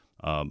onto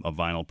a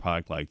vinyl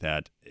product like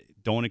that.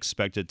 Don't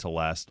expect it to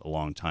last a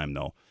long time,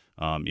 though.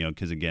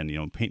 Because again,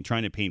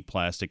 trying to paint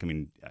plastic. I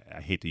mean,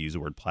 I hate to use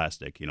the word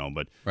plastic,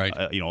 but right.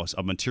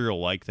 A material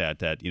like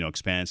that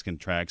expands,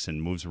 contracts,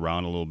 and moves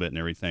around a little bit and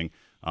everything.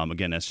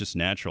 Again, that's just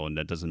natural, and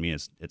that doesn't mean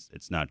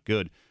it's not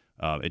good.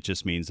 It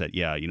just means that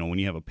when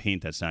you have a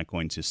paint that's not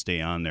going to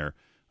stay on there,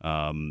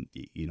 having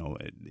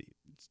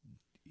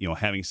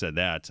said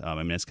that, I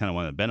mean, that's kind of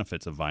one of the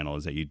benefits of vinyl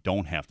is that you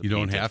don't have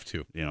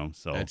to.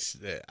 So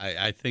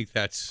I think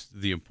that's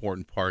the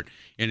important part.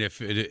 And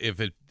if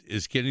it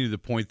is getting to the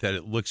point that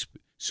it looks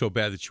so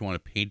bad that you want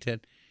to paint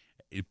it,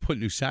 you put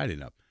new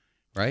siding up,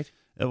 right?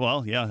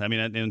 Well, yeah. I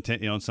mean,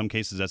 in some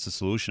cases that's the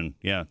solution.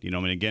 Yeah, I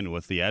mean, again,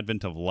 with the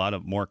advent of a lot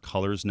of more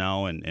colors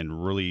now,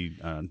 and really,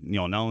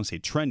 not only say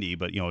trendy,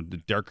 but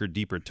the darker,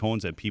 deeper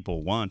tones that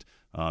people want.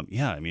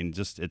 I mean,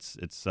 just it's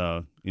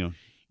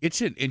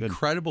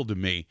incredible to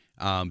me.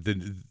 And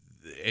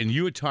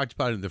you had talked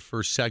about it in the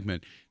first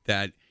segment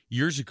that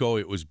years ago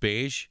it was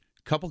beige,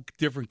 a couple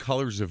different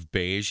colors of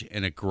beige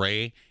and a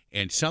gray,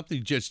 and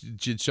something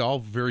just all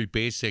very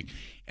basic,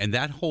 and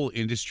that whole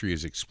industry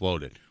has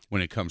exploded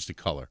when it comes to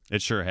color.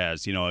 It sure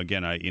has.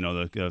 Again,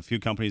 the few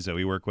companies that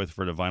we work with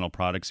for the vinyl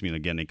products,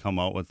 again, they come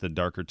out with the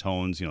darker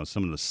tones,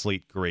 some of the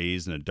slate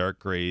grays and the dark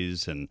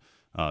grays and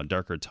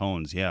darker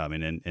tones. Yeah,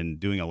 and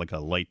doing a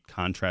light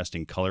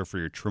contrasting color for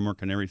your trim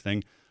work and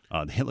everything,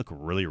 they look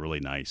really, really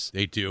nice.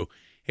 They do.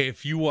 Hey,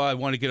 if you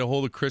want to get a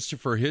hold of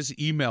Christopher, his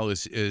email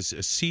is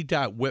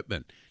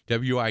c.whitman,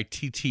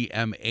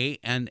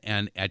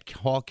 WITTMANN at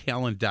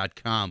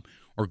callcallan.com,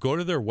 or go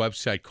to their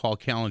website,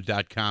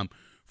 callcallan.com.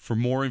 For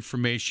more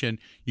information,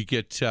 you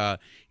can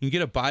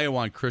get a bio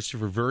on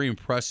Christopher. Very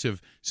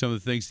impressive, some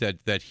of the things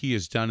that he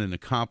has done and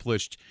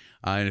accomplished.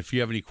 And if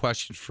you have any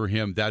questions for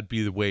him, that'd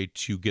be the way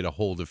to get a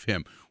hold of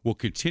him. We'll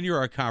continue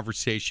our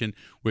conversation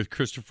with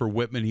Christopher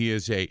Whitman. He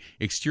is a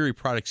exterior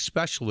product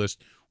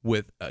specialist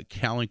with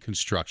Callan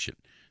Construction.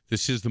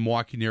 This is the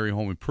Milwaukee NARI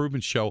Home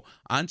Improvement Show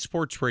on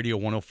Sports Radio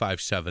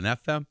 105.7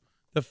 FM,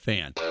 The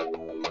Fan.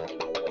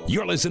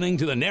 You're listening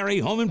to the NARI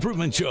Home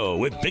Improvement Show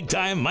with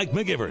big-time Mike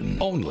McGivern,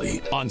 only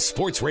on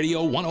Sports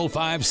Radio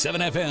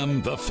 105.7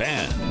 FM, The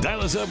Fan. Dial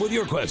us up with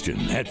your question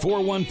at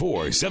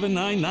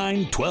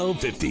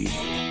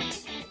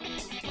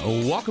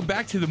 414-799-1250. Welcome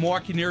back to the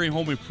Milwaukee NARI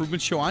Home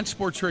Improvement Show on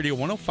Sports Radio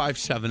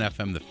 105.7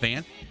 FM, The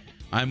Fan.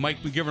 I'm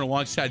Mike McGivern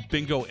alongside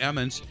Bingo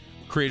Emmons,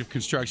 Creative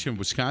Construction of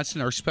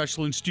Wisconsin, our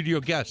special in-studio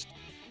guest,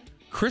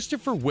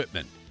 Christopher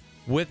Whitman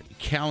with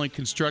Callan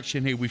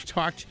Construction. Hey, we've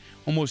talked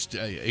almost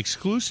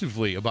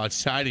exclusively about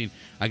siding.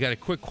 I got a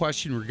quick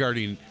question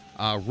regarding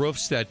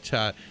roofs that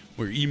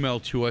were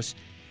emailed to us.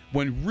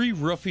 When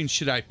re-roofing,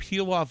 should I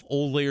peel off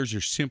old layers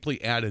or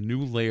simply add a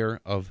new layer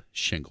of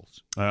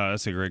shingles?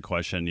 That's a great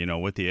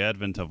question. With the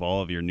advent of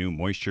all of your new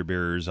moisture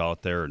barriers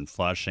out there and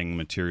flashing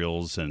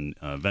materials and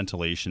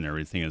ventilation and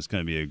everything, it's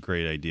going to be a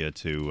great idea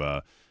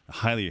to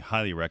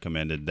highly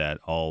recommended that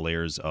all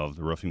layers of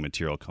the roofing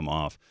material come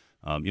off.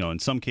 In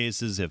some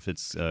cases, if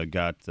it's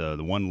got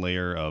the one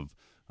layer of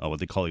what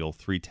they call the old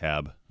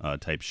 3-tab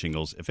type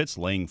shingles, if it's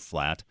laying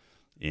flat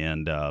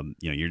and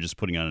you're just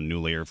putting on a new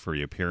layer for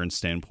the appearance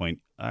standpoint,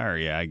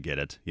 yeah, I get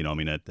it.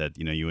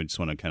 You would just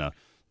want to kind of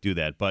do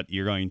that, but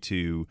you're going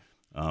to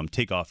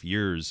take off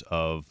years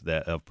of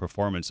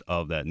performance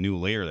of that new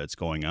layer that's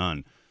going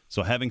on.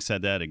 So having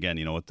said that, again,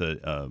 with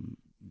the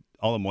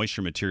all the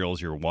moisture materials,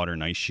 your water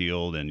and ice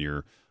shield, and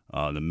your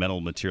the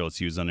metal material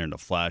that's used under the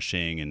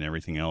flashing and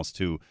everything else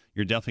too,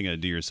 you're definitely going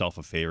to do yourself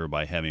a favor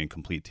by having a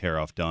complete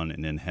tear-off done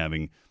and then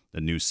having the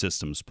new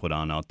systems put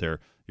on out there.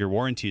 Your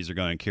warranties are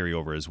going to carry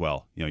over as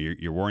well.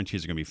 Your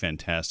warranties are going to be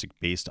fantastic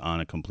based on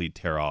a complete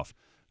tear-off.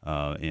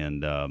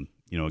 Again,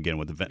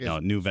 with the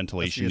new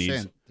ventilation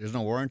needs. There's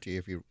no warranty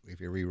if you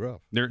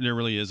re-roof. There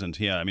really isn't.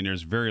 Yeah,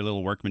 there's very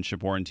little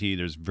workmanship warranty.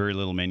 There's very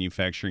little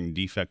manufacturing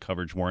defect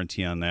coverage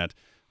warranty on that.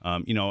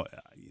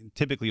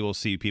 Typically we'll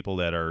see people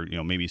that are,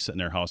 maybe setting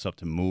their house up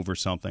to move or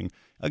something.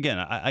 Again,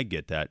 I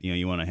get that.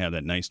 You want to have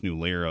that nice new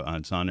layer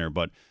on there.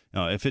 But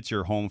if it's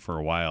your home for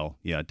a while,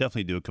 yeah,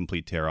 definitely do a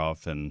complete tear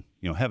off and,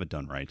 have it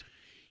done right.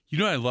 You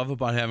know what I love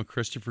about having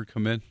Christopher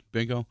come in,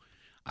 Bingo?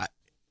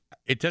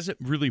 It doesn't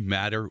really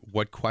matter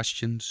what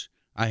questions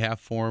I have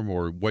for him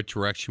or what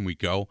direction we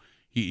go.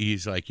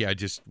 He's like, yeah,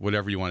 just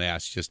whatever you want to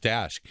ask, just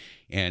ask.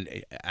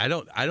 And I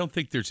don't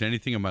think there's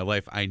anything in my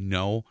life I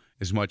know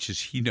as much as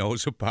he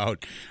knows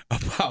about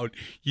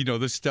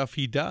the stuff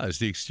he does,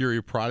 the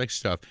exterior product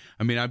stuff.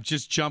 I'm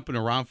just jumping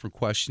around from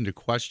question to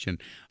question.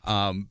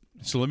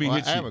 So let me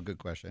hit you. I have a good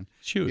question.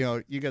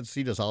 Shoot. You got to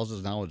see those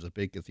houses now with the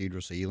big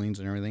cathedral ceilings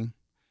and everything.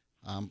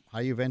 How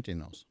are you venting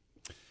those?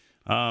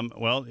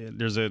 Well,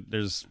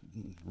 there's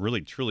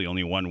really truly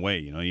only one way.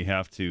 You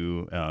have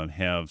to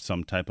have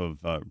some type of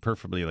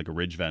preferably like a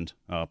ridge vent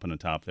up on the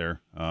top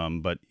there.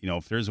 But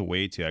if there's a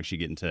way to actually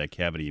get into that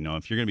cavity,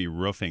 if you're going to be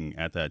roofing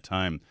at that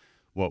time,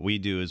 what we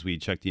do is we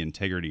check the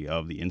integrity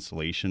of the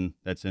insulation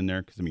that's in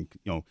there. Because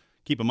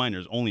keep in mind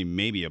there's only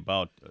maybe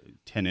about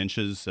 10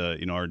 inches,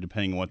 or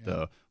depending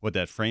on what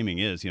that framing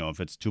is.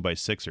 If it's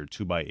 2x6 or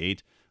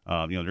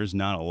 2x8, there's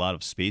not a lot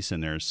of space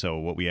in there. So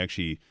what we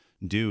actually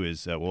do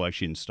is we'll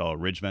actually install a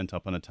ridge vent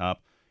up on the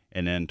top,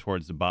 and then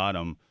towards the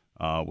bottom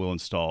we'll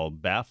install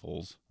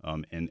baffles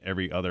in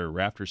every other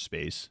rafter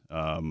space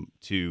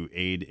to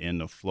aid in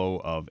the flow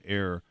of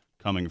air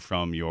coming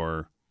from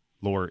your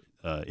lower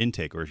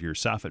intake or your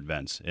soffit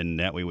vents, and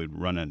that way we'd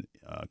run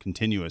a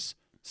continuous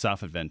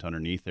soffit vent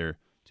underneath there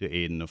to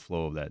aid in the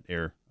flow of that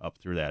air up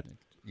through that.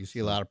 You see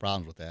a lot of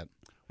problems with that.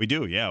 We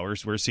do, yeah.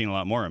 We're seeing a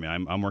lot more.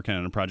 I'm working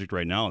on a project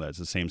right now that's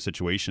the same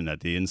situation,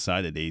 that the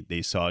inside that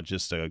they saw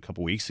just a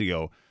couple weeks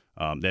ago,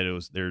 that it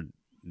was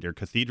their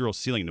cathedral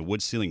ceiling, the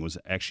wood ceiling, was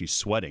actually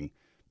sweating,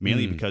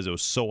 mainly because it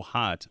was so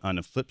hot on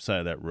the flip side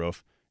of that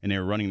roof, and they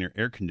were running their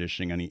air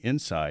conditioning on the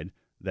inside,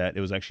 that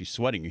it was actually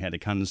sweating. You had the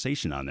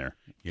condensation on there.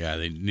 Yeah,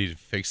 they need to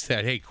fix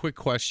that. Hey, quick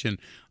question.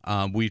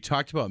 We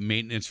talked about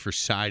maintenance for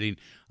siding.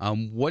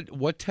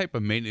 What type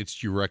of maintenance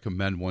do you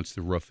recommend once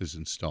the roof is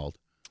installed?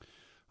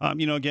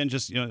 Again,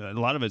 just a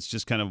lot of it's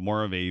just kind of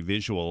more of a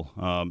visual.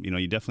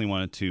 You definitely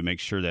want to make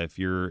sure that if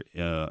you're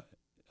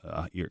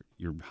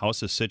your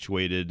house is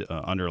situated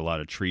under a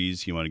lot of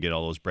trees. You want to get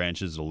all those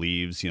branches, the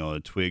leaves,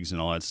 the twigs, and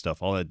all that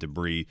stuff, all that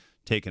debris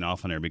taken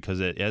off on there, because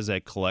as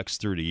that collects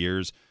through the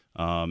years,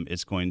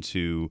 it's going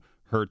to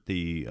hurt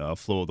the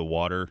flow of the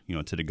water,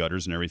 to the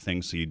gutters and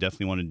everything. So you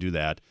definitely want to do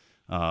that.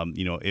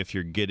 If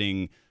you're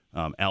getting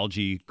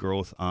algae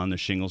growth on the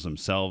shingles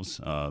themselves,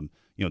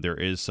 there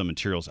is some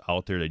materials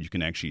out there that you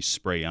can actually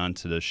spray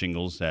onto the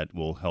shingles that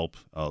will help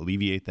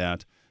alleviate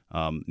that.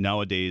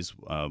 Nowadays,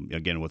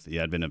 again, with the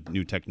advent of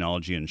new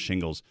technology and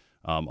shingles,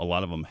 a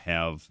lot of them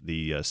have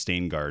the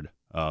stain guard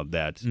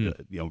that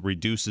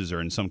reduces,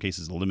 or in some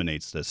cases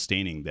eliminates, the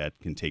staining that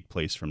can take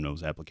place from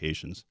those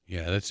applications.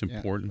 Yeah, that's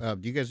important.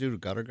 Do you guys do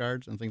gutter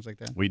guards and things like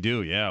that? We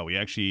do, yeah. We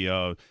actually,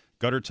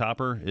 Gutter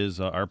Topper is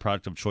our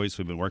product of choice.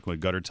 We've been working with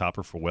Gutter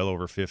Topper for well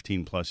over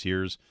 15 plus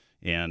years.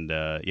 And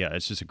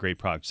it's just a great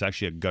product. It's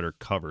actually a gutter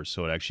cover,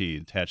 so it actually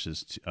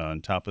attaches on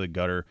top of the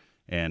gutter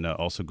and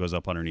also goes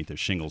up underneath the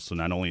shingles. So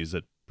not only does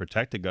it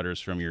protect the gutters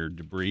from your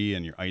debris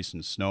and your ice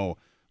and snow,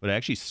 but it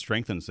actually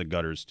strengthens the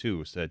gutters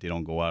too, so that they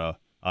don't go out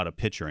of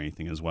pitch or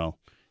anything as well.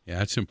 Yeah,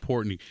 that's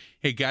important.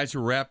 Hey, guys,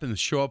 we're wrapping the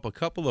show up. A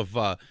couple of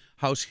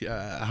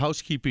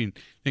housekeeping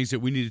things that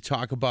we need to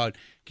talk about.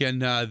 Again,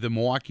 the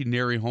Milwaukee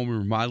NARI Home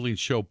Remodeling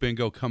Show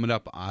Bingo coming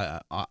up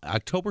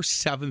October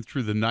 7th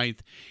through the 9th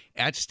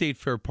at State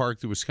Fair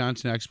Park, the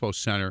Wisconsin Expo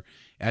Center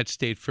at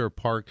State Fair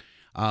Park.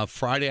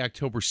 Friday,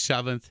 October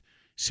 7th,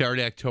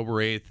 Saturday, October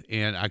 8th,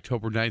 and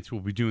October 9th, we'll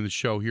be doing the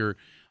show here.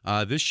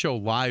 This show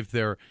live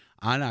there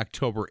on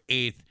October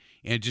 8th.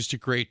 And just a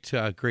great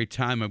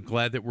time. I'm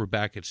glad that we're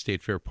back at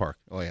State Fair Park.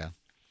 Oh, yeah.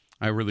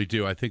 I really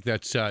do. I think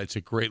that's it's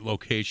a great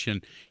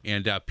location,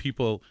 and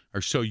people are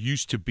so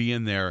used to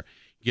being there.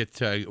 Get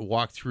to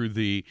walk through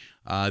the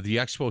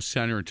Expo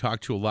Center and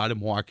talk to a lot of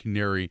Milwaukee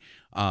NARI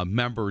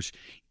members.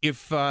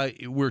 If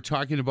we're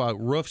talking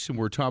about roofs and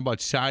we're talking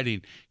about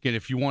siding, again,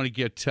 if you want to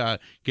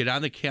get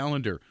on the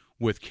calendar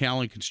with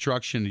Callan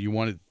Construction, you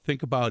want to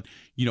think about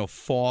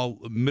fall,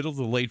 middle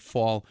to late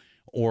fall,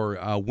 or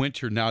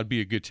winter, now would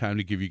be a good time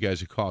to give you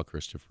guys a call,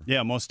 Christopher.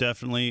 Yeah, most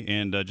definitely.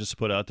 And just to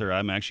put out there,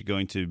 I'm actually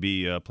going to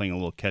be playing a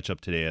little catch-up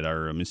today at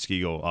our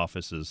Muskego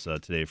offices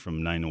today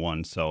from 9 to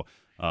 1. So,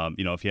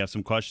 if you have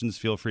some questions,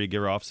 feel free to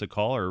give our office a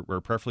call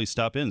or preferably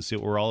stop in, see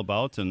what we're all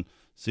about, and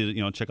see,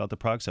 check out the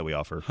products that we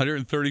offer.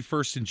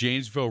 131st and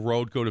Janesville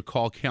Road. Go to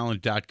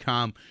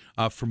callcallan.com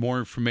for more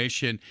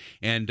information.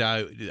 And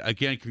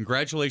again,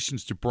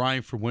 congratulations to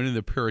Brian for winning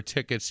the pair of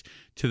tickets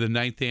to the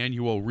 9th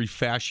annual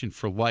Refashion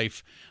for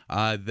Life.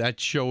 That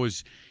show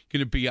is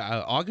going to be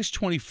August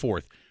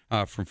 24th.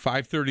 From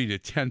 5:30 to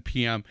 10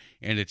 p.m.,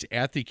 and it's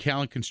at the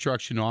Callan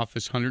Construction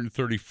Office,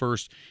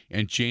 131st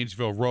and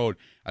Janesville Road.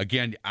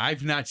 Again,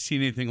 I've not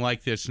seen anything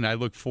like this, and I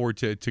look forward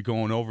to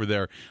going over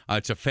there.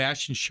 It's a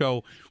fashion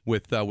show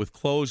with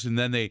clothes, and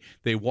then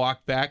they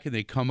walk back and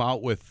they come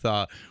out with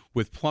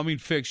plumbing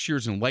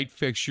fixtures and light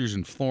fixtures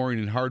and flooring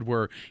and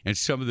hardware and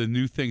some of the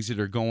new things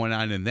that are going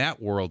on in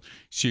that world.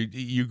 So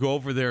you go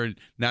over there, and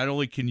not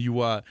only can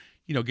you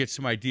get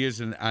some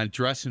ideas on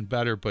dressing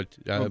better, but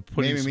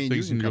putting some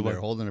things in your life.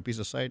 Holding a piece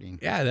of siding.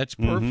 Yeah, that's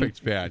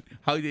perfect, man.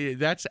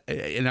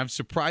 And I'm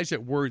surprised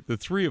that the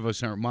three of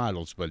us aren't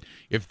models, but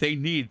if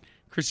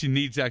Chrissy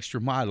needs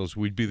extra models,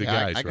 we'd be the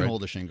guys. I can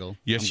hold a shingle.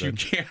 Yes, you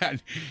can.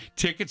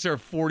 Tickets are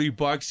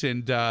 $40,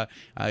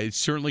 and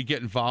certainly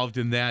get involved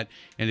in that.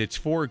 And it's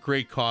for a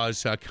great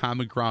cause,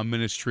 Common Ground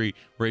Ministry,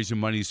 raising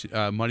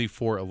money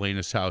for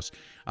Elena's house.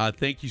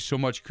 Thank you so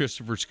much,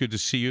 Christopher. It's good to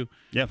see you.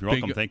 Yeah, you're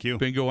welcome. Thank you.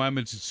 Bingo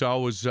Emmons, it's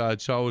always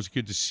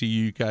good to see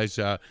you guys.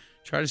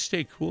 Try to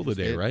stay cool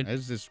today, right?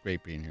 It's just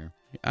great being here.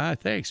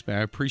 Thanks, man.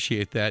 I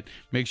appreciate that.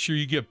 Make sure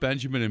you get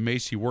Benjamin and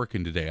Macy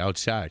working today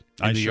outside.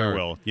 I sure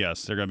will.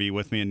 Yes, they're going to be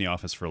with me in the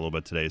office for a little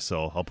bit today,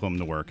 so I'll put them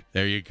to work.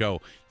 There you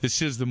go.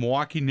 This is the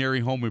Milwaukee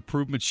NARI Home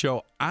Improvement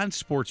Show on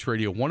Sports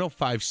Radio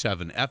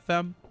 105.7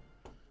 FM,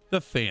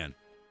 The Fan.